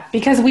like that.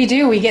 Because we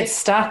get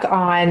stuck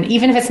on,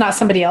 even if it's not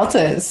somebody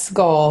else's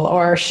goal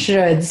or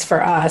shoulds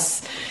for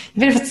us,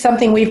 even if it's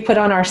something we've put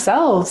on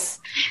ourselves,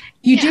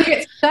 you do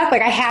get stuck.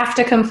 Like, I have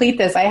to complete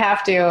this. I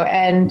have to.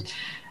 And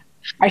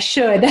I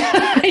should.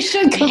 I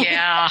should complete.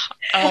 Yeah.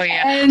 Oh,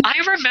 yeah. And I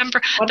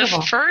remember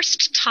the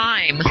first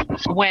time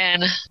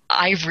when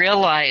I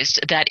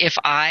realized that if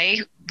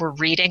I were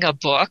reading a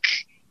book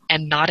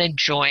and not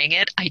enjoying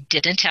it, I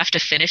didn't have to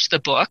finish the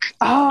book.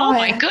 Oh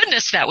My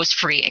goodness, that was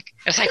freeing.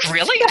 I was like,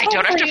 really? So I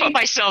don't have to freeing. put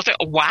myself through.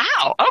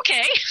 Wow.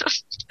 Okay.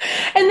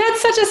 And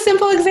that's such a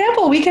simple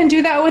example. We can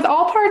do that with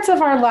all parts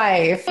of our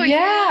life. Oh,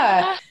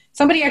 Yeah.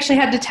 Somebody actually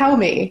had to tell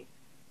me,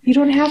 you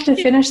don't have to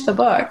finish the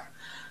book.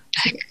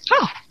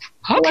 Oh,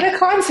 okay. What a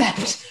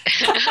concept.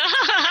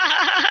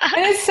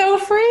 And it's so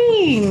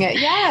freeing.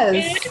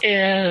 Yes. It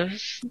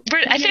is.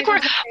 I think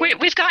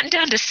we've gotten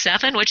down to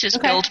 7, which is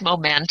build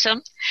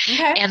momentum.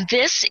 Okay. And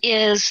this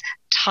is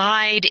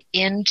tied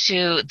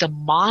into the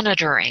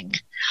monitoring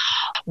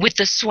with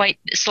the slight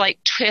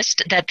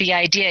twist that the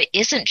idea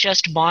isn't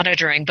just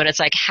monitoring, but it's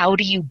like, how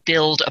do you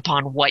build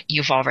upon what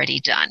you've already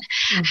done?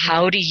 Mm-hmm.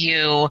 How do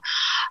you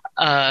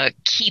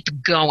keep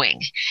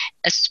going,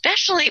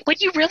 especially when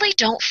you really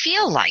don't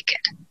feel like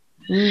it?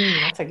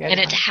 That's a good one.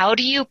 And how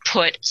do you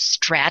put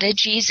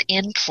strategies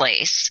in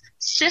place,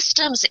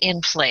 systems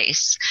in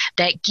place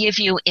that give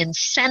you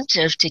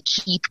incentive to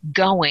keep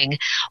going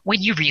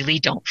when you really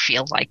don't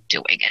feel like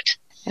doing it?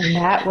 And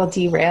that will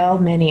derail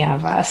many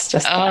of us.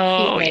 Just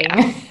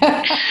yeah.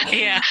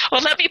 Yeah.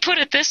 Well, let me put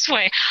it this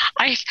way.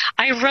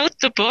 I wrote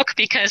the book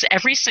because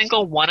every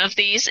single one of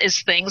these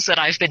is things that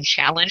I've been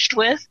challenged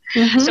with.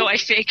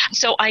 Mm-hmm.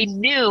 So I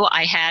knew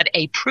I had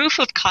a proof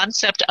of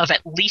concept of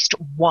at least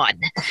one.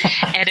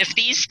 And if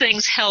these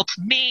things help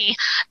me,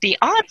 the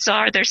odds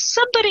are there's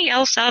somebody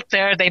else out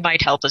there they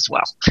might help as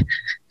well.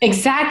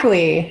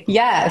 Exactly.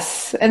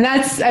 Yes. And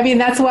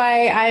that's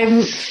why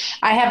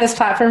I have this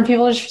platform for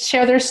people to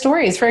share their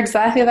stories for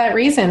exactly that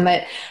reason,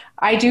 that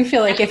I do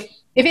feel like if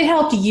it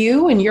helped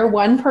you and you're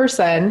one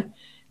person,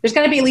 there's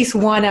got to be at least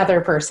one other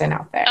person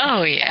out there.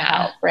 Oh,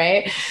 yeah. Help,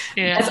 right?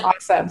 Yeah. That's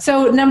awesome.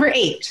 So number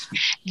 8.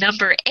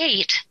 Number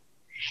 8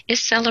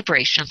 is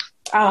celebration.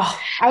 Oh,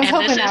 I was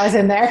hoping that was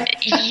in there.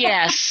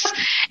 Yes.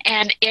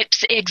 And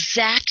it's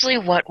exactly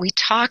what we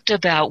talked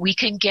about. We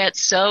can get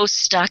so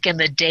stuck in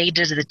the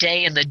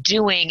day-to-day and the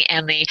doing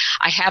and the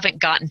I haven't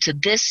gotten to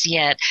this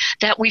yet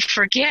that we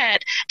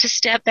forget to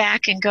step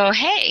back and go,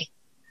 hey,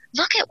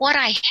 look at what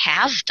I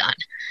have done.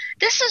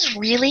 This is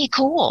really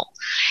cool.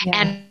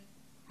 Yeah.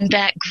 And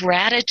that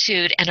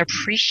gratitude and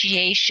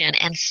appreciation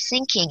and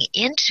sinking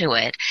into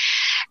it.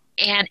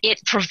 And it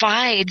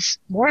provides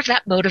more of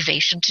that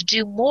motivation to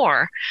do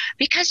more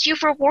because you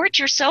reward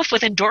yourself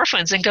with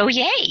endorphins and go,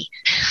 yay.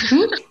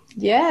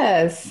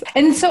 Yes.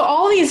 And so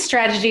all these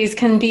strategies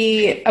can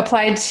be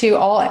applied to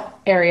all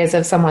areas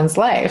of someone's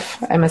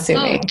life, I'm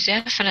assuming. Oh,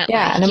 definitely.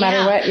 Yeah, no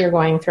matter what you're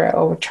going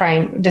through,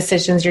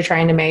 decisions you're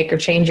trying to make or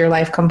change your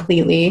life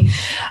completely.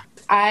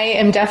 I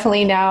am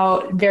definitely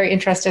now very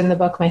interested in the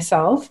book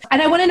myself. And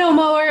I want to know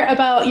more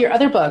about your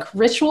other book,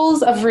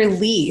 Rituals of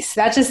Release.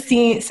 That just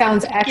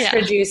sounds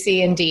extra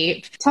juicy and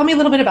deep. Tell me a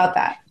little bit about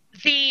that.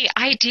 The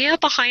idea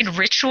behind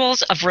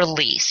Rituals of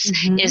Release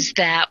is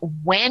that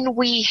when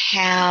we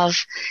have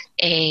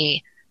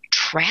a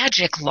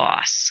tragic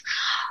loss,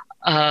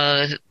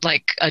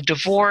 like a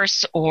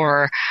divorce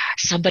or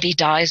somebody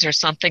dies or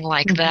something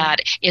like that,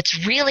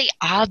 it's really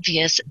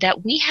obvious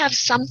that we have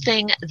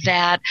something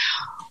that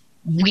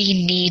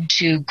we need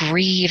to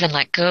grieve and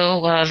let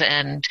go of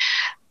and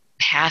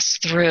pass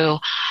through.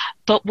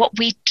 But what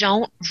we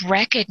don't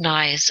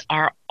recognize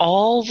are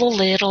all the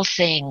little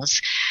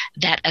things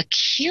that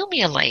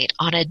accumulate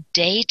on a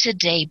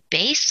day-to-day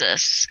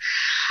basis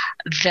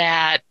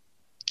that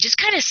just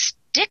kind of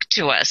stick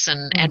to us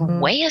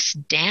and weigh us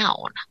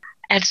down.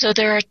 And so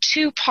there are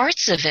 2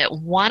 parts of it.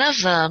 One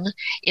of them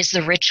is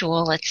the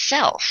ritual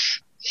itself.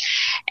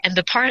 And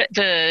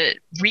the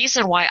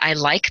reason why I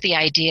like the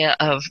idea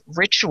of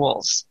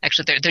rituals,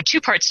 actually there are 2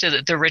 parts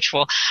to the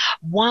ritual.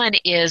 One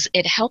is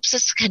it helps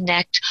us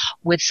connect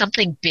with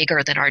something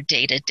bigger than our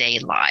day-to-day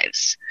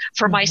lives.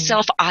 For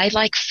myself, I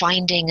like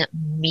finding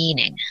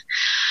meaning,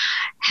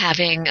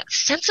 having a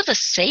sense of a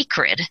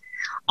sacred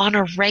on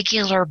a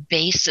regular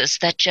basis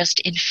that just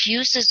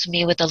infuses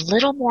me with a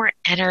little more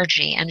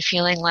energy and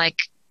feeling like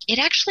it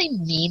actually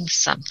means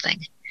something.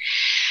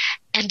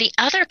 And the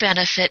other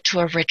benefit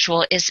to a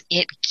ritual is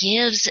it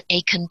gives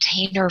a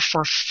container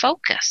for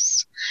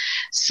focus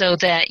so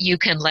that you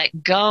can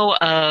let go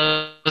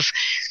of,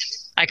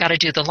 I got to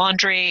do the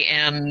laundry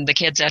and the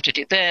kids have to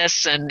do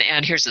this and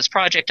here's this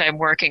project I'm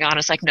working on.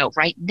 It's like, no,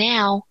 right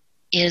now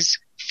is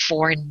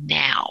for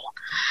now.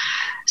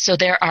 So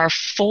there are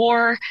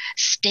 4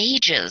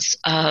 stages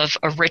of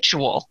a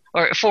ritual,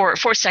 or 4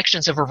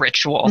 sections of a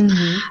ritual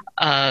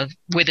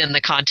within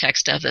the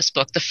context of this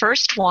book. The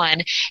first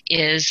one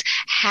is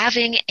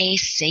having a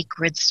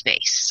sacred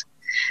space.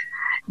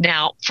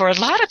 Now, for a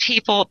lot of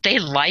people, they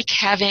like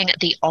having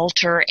the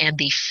altar and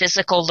the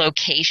physical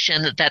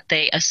location that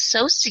they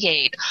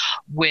associate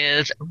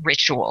with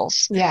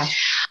rituals. Yeah.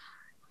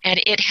 And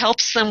it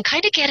helps them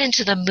kind of get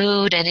into the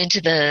mood and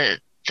into the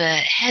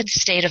head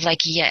state of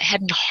head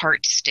and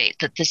heart state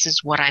that this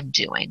is what I'm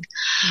doing.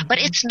 But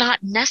it's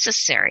not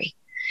necessary.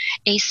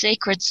 A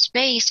sacred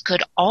space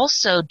could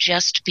also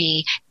just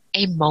be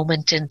a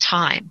moment in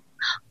time.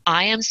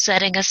 I am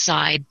setting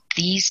aside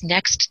these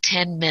next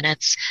 10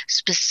 minutes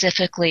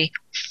specifically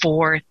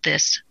for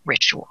this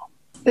ritual.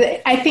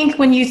 I think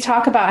when you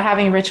talk about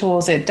having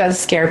rituals, it does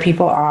scare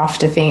people off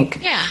to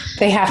think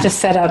they have to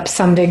set up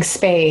some big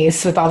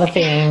space with all the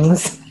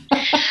things.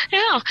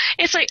 No,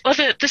 it's like, well,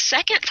 the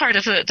second part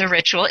of the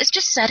ritual is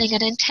just setting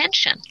an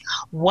intention.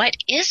 What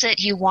is it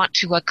you want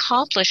to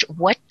accomplish?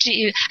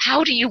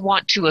 How do you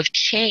want to have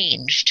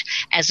changed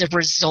as a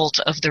result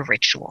of the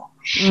ritual?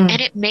 And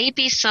it may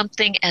be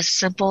something as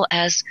simple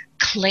as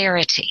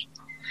clarity.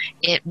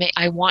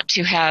 I want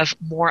to have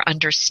more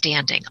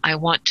understanding. I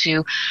want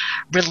to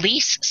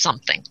release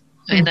something.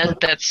 And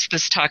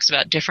this talks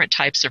about different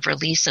types of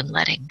release and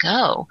letting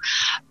go.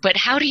 But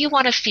how do you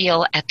want to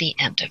feel at the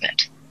end of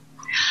it?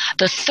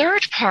 The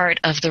third part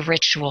of the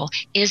ritual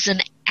is an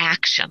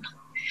action.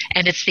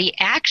 And it's the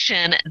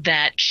action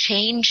that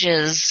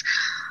changes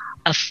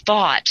a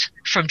thought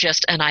from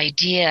just an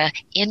idea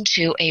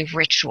into a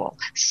ritual,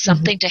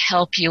 something to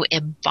help you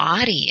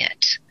embody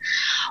it,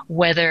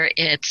 whether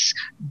it's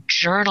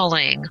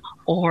journaling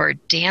or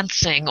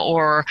dancing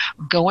or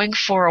going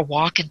for a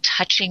walk and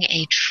touching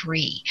a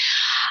tree.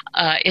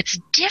 It's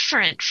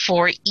different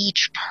for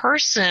each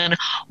person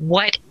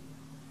what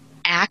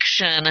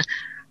action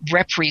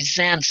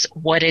represents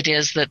what it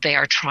is that they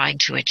are trying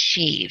to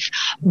achieve.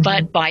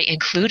 But by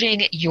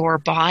including your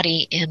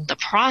body in the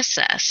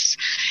process,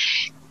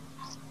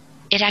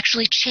 it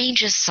actually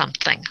changes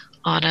something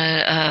on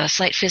a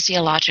slight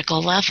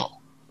physiological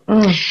level.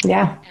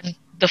 Yeah. And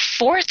the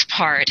fourth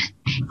part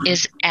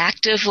is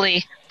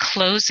actively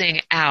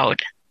closing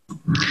out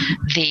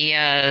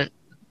the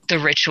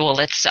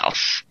ritual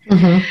itself.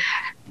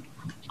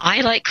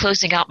 I like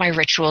closing out my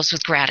rituals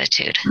with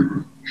gratitude.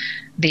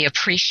 The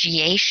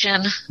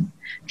appreciation,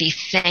 the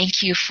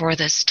thank you for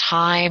this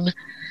time,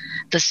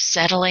 the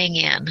settling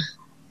in,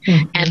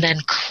 and then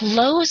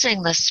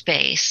closing the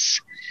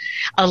space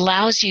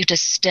allows you to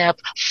step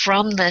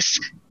from this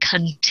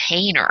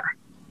container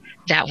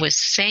that was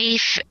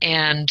safe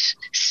and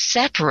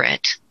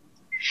separate.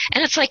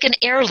 And it's like an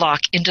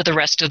airlock into the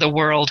rest of the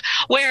world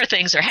where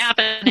things are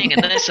happening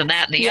and this and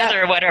that and the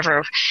other,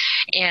 whatever.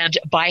 And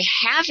by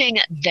having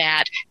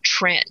that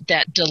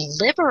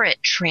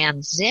deliberate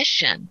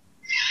transition,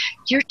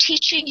 you're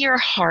teaching your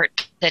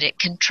heart that it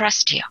can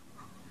trust you.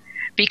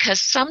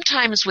 Because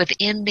sometimes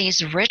within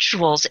these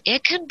rituals,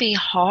 it can be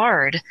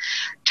hard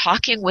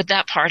talking with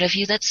that part of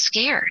you that's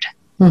scared.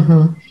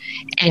 And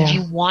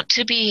you want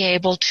to be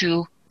able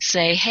to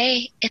say,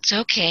 hey, it's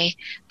okay.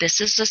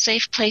 This is a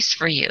safe place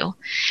for you.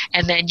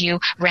 And then you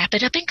wrap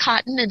it up in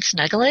cotton and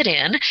snuggle it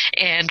in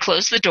and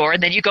close the door,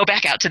 and then you go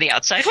back out to the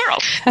outside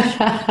world.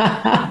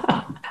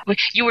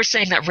 You were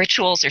saying that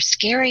rituals are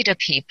scary to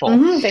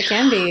people. They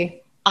can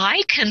be.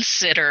 I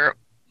consider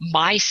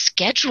my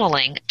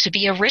scheduling to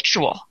be a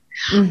ritual.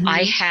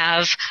 I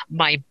have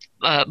my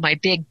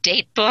big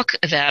date book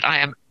that I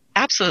am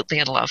absolutely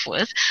in love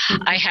with.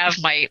 I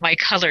have my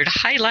colored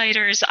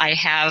highlighters. I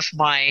have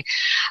my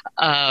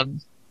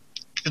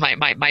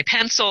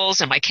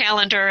pencils and my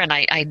calendar, and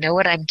I know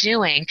what I'm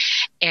doing,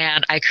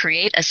 and I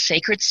create a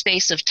sacred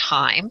space of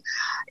time.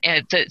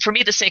 And for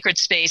me, the sacred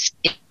space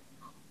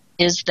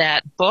is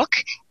that book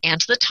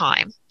and the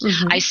time.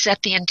 I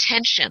set the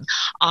intention.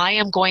 I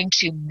am going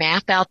to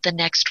map out the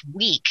next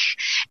week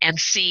and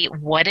see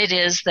what it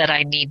is that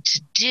I need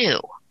to do.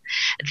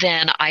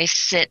 Then I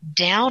sit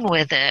down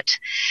with it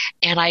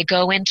and I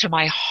go into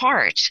my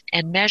heart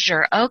and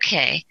measure,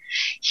 okay,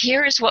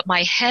 here's what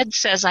my head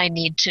says I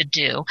need to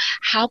do.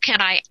 How can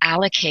I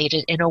allocate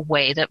it in a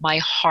way that my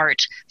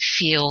heart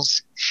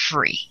feels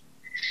free?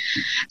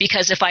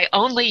 Because if I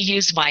only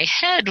use my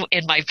head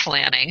in my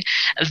planning,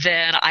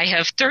 then I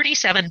have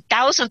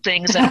 37,000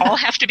 things that all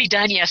have to be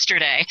done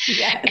yesterday,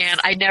 and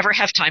I never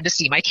have time to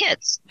see my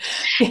kids.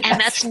 And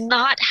that's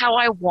not how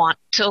I want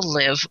to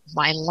live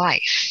my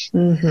life.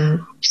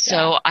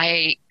 So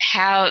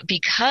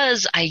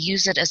because I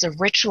use it as a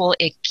ritual,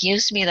 it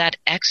gives me that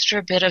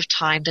extra bit of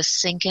time to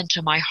sink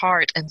into my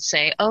heart and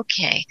say,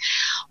 okay,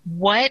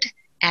 what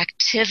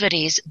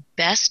activities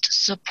best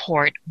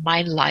support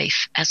my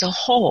life as a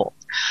whole,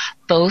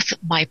 both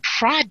my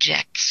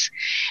projects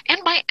and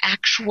my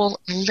actual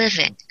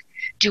living?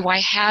 Do I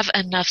have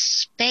enough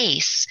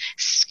space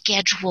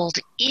scheduled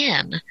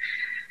in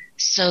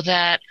so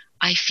that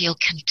I feel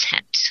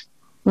content?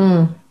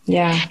 And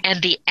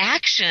the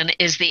action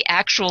is the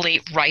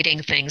actually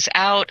writing things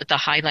out, the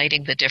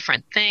highlighting the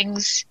different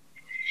things.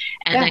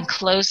 And then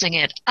closing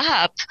it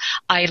up,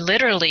 I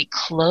literally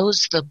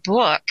close the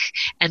book,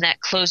 and that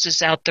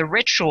closes out the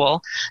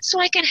ritual so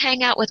I can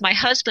hang out with my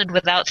husband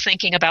without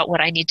thinking about what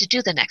I need to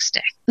do the next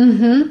day.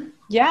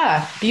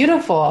 Yeah,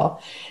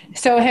 beautiful.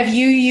 So have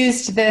you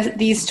used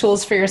these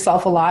tools for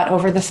yourself a lot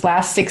over this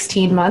last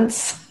 16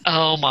 months?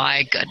 Oh,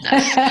 my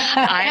goodness.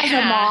 As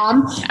a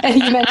mom,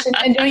 you mentioned,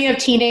 and don't you have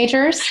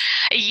teenagers?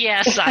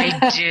 Yes, I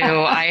do.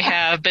 I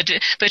have,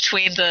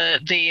 between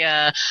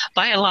the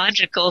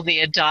biological,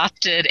 the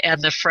adopted,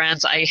 and the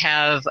friends, I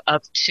have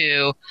up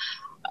to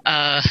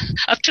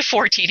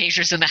 4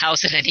 teenagers in the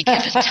house at any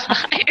given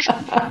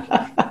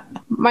time.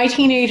 my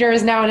teenager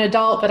is now an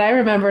adult, but I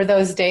remember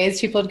those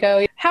days people would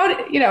go, how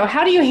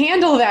do you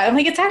handle that? I'm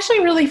like, it's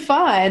actually really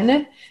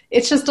fun.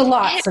 It's just a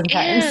lot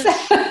sometimes.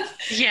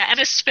 Yeah, and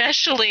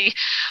especially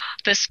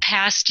this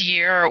past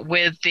year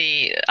with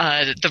the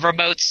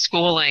remote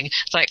schooling,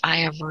 it's like I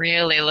am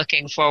really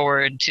looking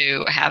forward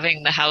to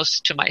having the house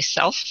to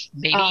myself,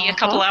 maybe a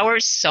couple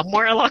hours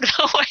somewhere along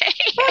the way.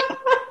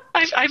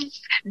 I'm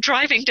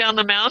driving down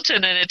the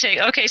mountain and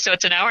so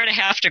it's an hour and a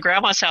half to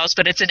grandma's house,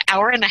 but it's an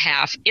hour and a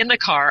half in the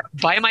car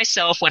by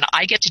myself when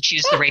I get to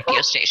choose the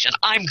radio station.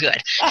 I'm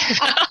good.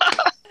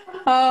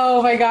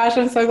 Oh my gosh,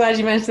 I'm so glad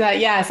you mentioned that.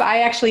 Yes, I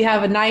actually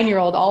have a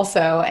 9-year-old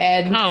also.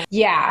 And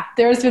yeah,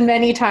 there's been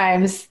many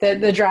times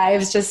that the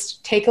drives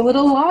just take a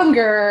little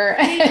longer.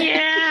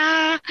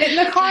 Yeah. Get in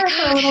the car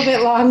for a little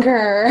bit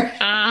longer.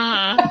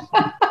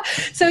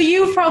 So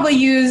you've probably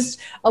used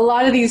a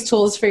lot of these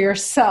tools for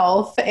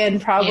yourself and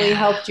probably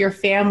helped your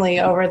family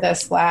over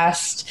this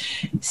last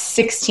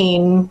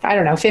 15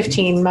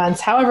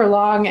 months, however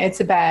long it's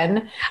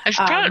been.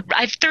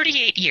 I've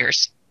 38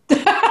 years.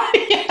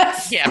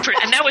 Yes. Yeah,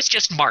 and that was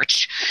just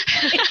March.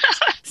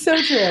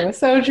 So true.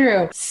 So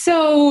true.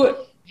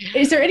 So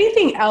is there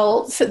anything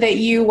else that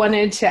you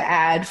wanted to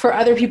add for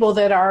other people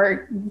that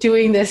are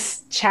doing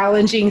this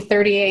challenging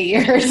 38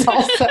 years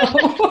also?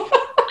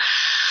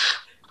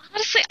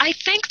 Honestly, I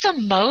think the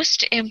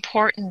most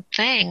important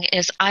thing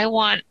is I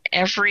want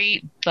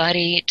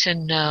everybody to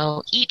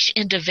know, each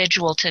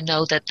individual to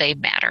know that they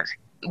matter.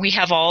 We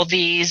have all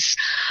these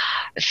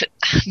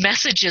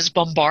messages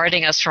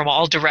bombarding us from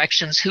all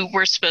directions, who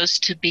we're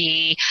supposed to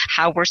be,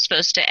 how we're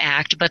supposed to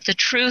act. But the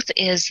truth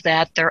is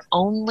that there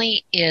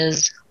only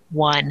is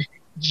one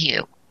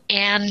you.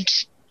 And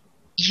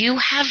you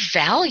have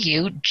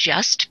value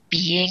just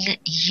being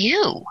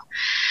you.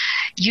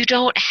 You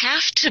don't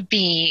have to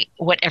be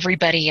what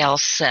everybody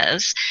else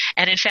says.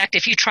 And in fact,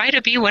 if you try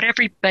to be what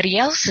everybody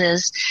else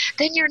is,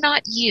 then you're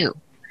not you.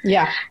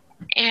 Yeah.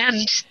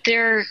 And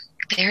there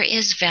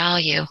is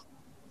value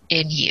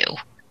in you.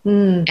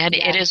 And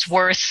it is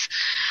worth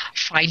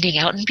finding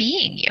out and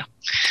being you.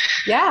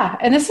 Yeah.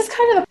 And this is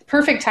kind of the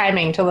perfect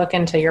timing to look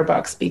into your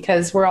books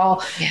because we're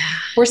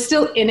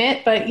still in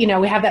it, but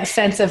we have that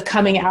sense of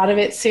coming out of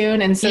it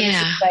soon. And so this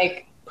is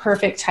like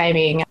perfect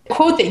timing. The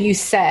quote that you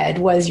said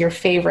was your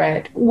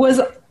favorite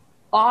was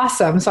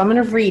awesome. So I'm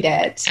going to read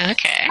it.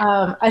 Okay.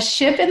 A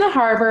ship in the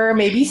harbor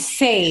may be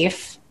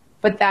safe,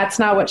 but that's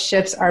not what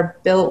ships are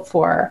built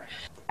for.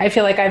 I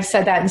feel like I've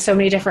said that in so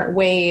many different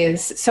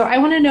ways. So I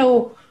want to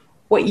know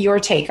what your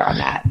take on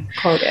that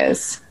quote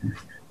is.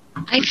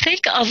 I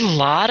think a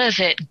lot of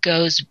it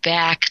goes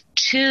back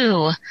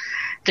to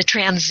the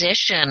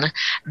transition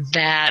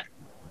that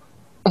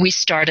we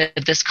started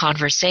this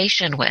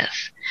conversation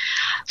with.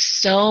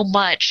 So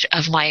much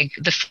of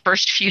the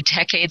first few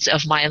decades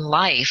of my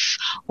life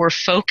were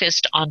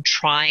focused on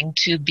trying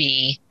to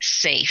be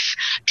safe,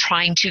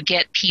 trying to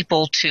get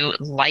people to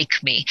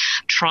like me,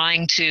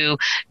 trying to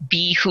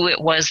be who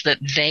it was that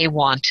they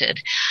wanted.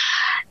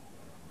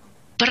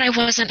 But I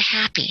wasn't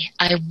happy.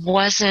 I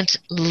wasn't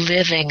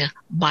living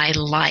my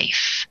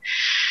life.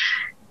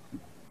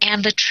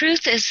 And the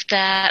truth is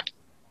that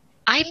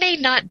I may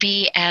not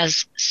be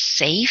as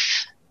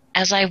safe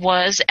as I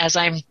was as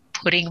I'm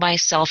putting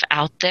myself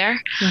out there,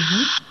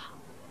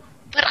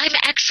 but I'm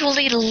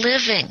actually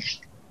living.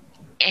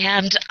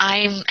 And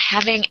I'm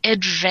having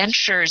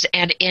adventures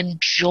and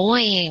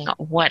enjoying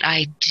what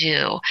I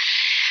do.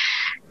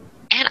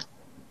 And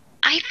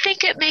I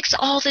think it makes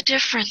all the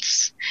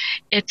difference.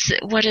 It's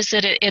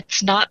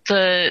not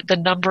the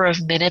number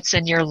of minutes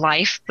in your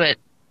life, but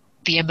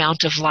the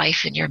amount of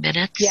life in your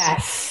minutes.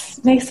 Yes.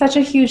 It makes such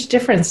a huge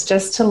difference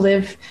just to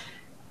live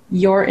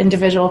your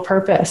individual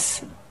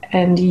purpose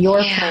and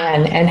your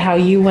plan and how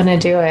you want to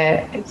do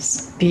it.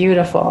 It's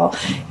beautiful.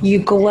 You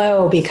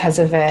glow because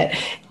of it.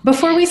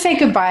 Before we say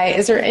goodbye,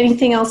 is there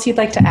anything else you'd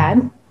like to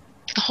add?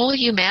 The whole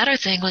you matter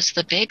thing was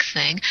the big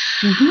thing.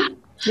 Mm-hmm.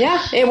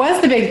 Yeah, it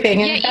was the big thing.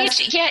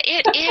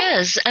 It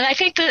is. And I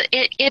think that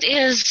it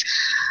is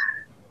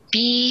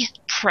be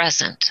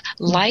present.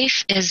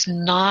 Life is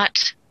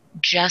not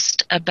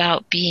just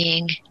about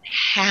being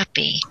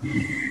happy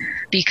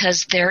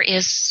because there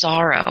is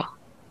sorrow.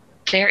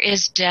 There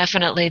is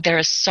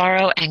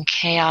sorrow and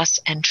chaos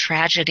and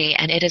tragedy,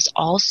 and it is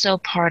also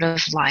part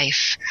of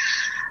life.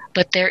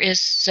 But there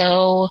is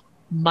so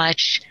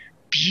much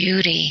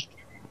beauty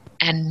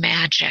and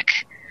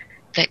magic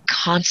that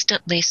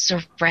constantly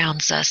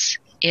surrounds us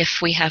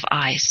if we have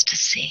eyes to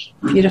see.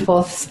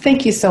 Beautiful.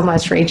 Thank you so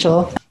much,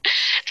 Rachel.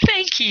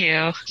 Thank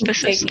you.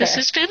 This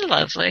has been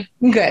lovely.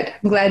 Good.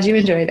 I'm glad you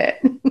enjoyed it.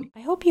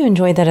 I hope you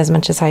enjoyed that as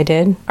much as I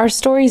did. Our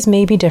stories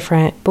may be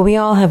different, but we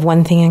all have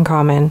one thing in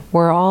common.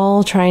 We're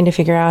all trying to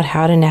figure out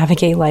how to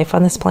navigate life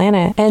on this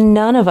planet, and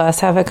none of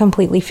us have it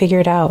completely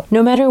figured out.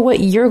 No matter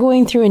what you're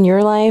going through in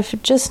your life,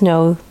 just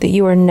know that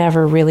you are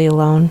never really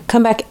alone.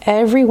 Come back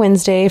every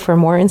Wednesday for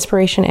more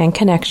inspiration and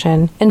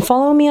connection, and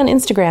follow me on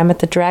Instagram at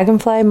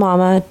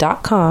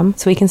thedragonflymama.com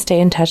so we can stay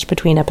in touch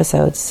between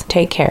episodes.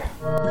 Take care.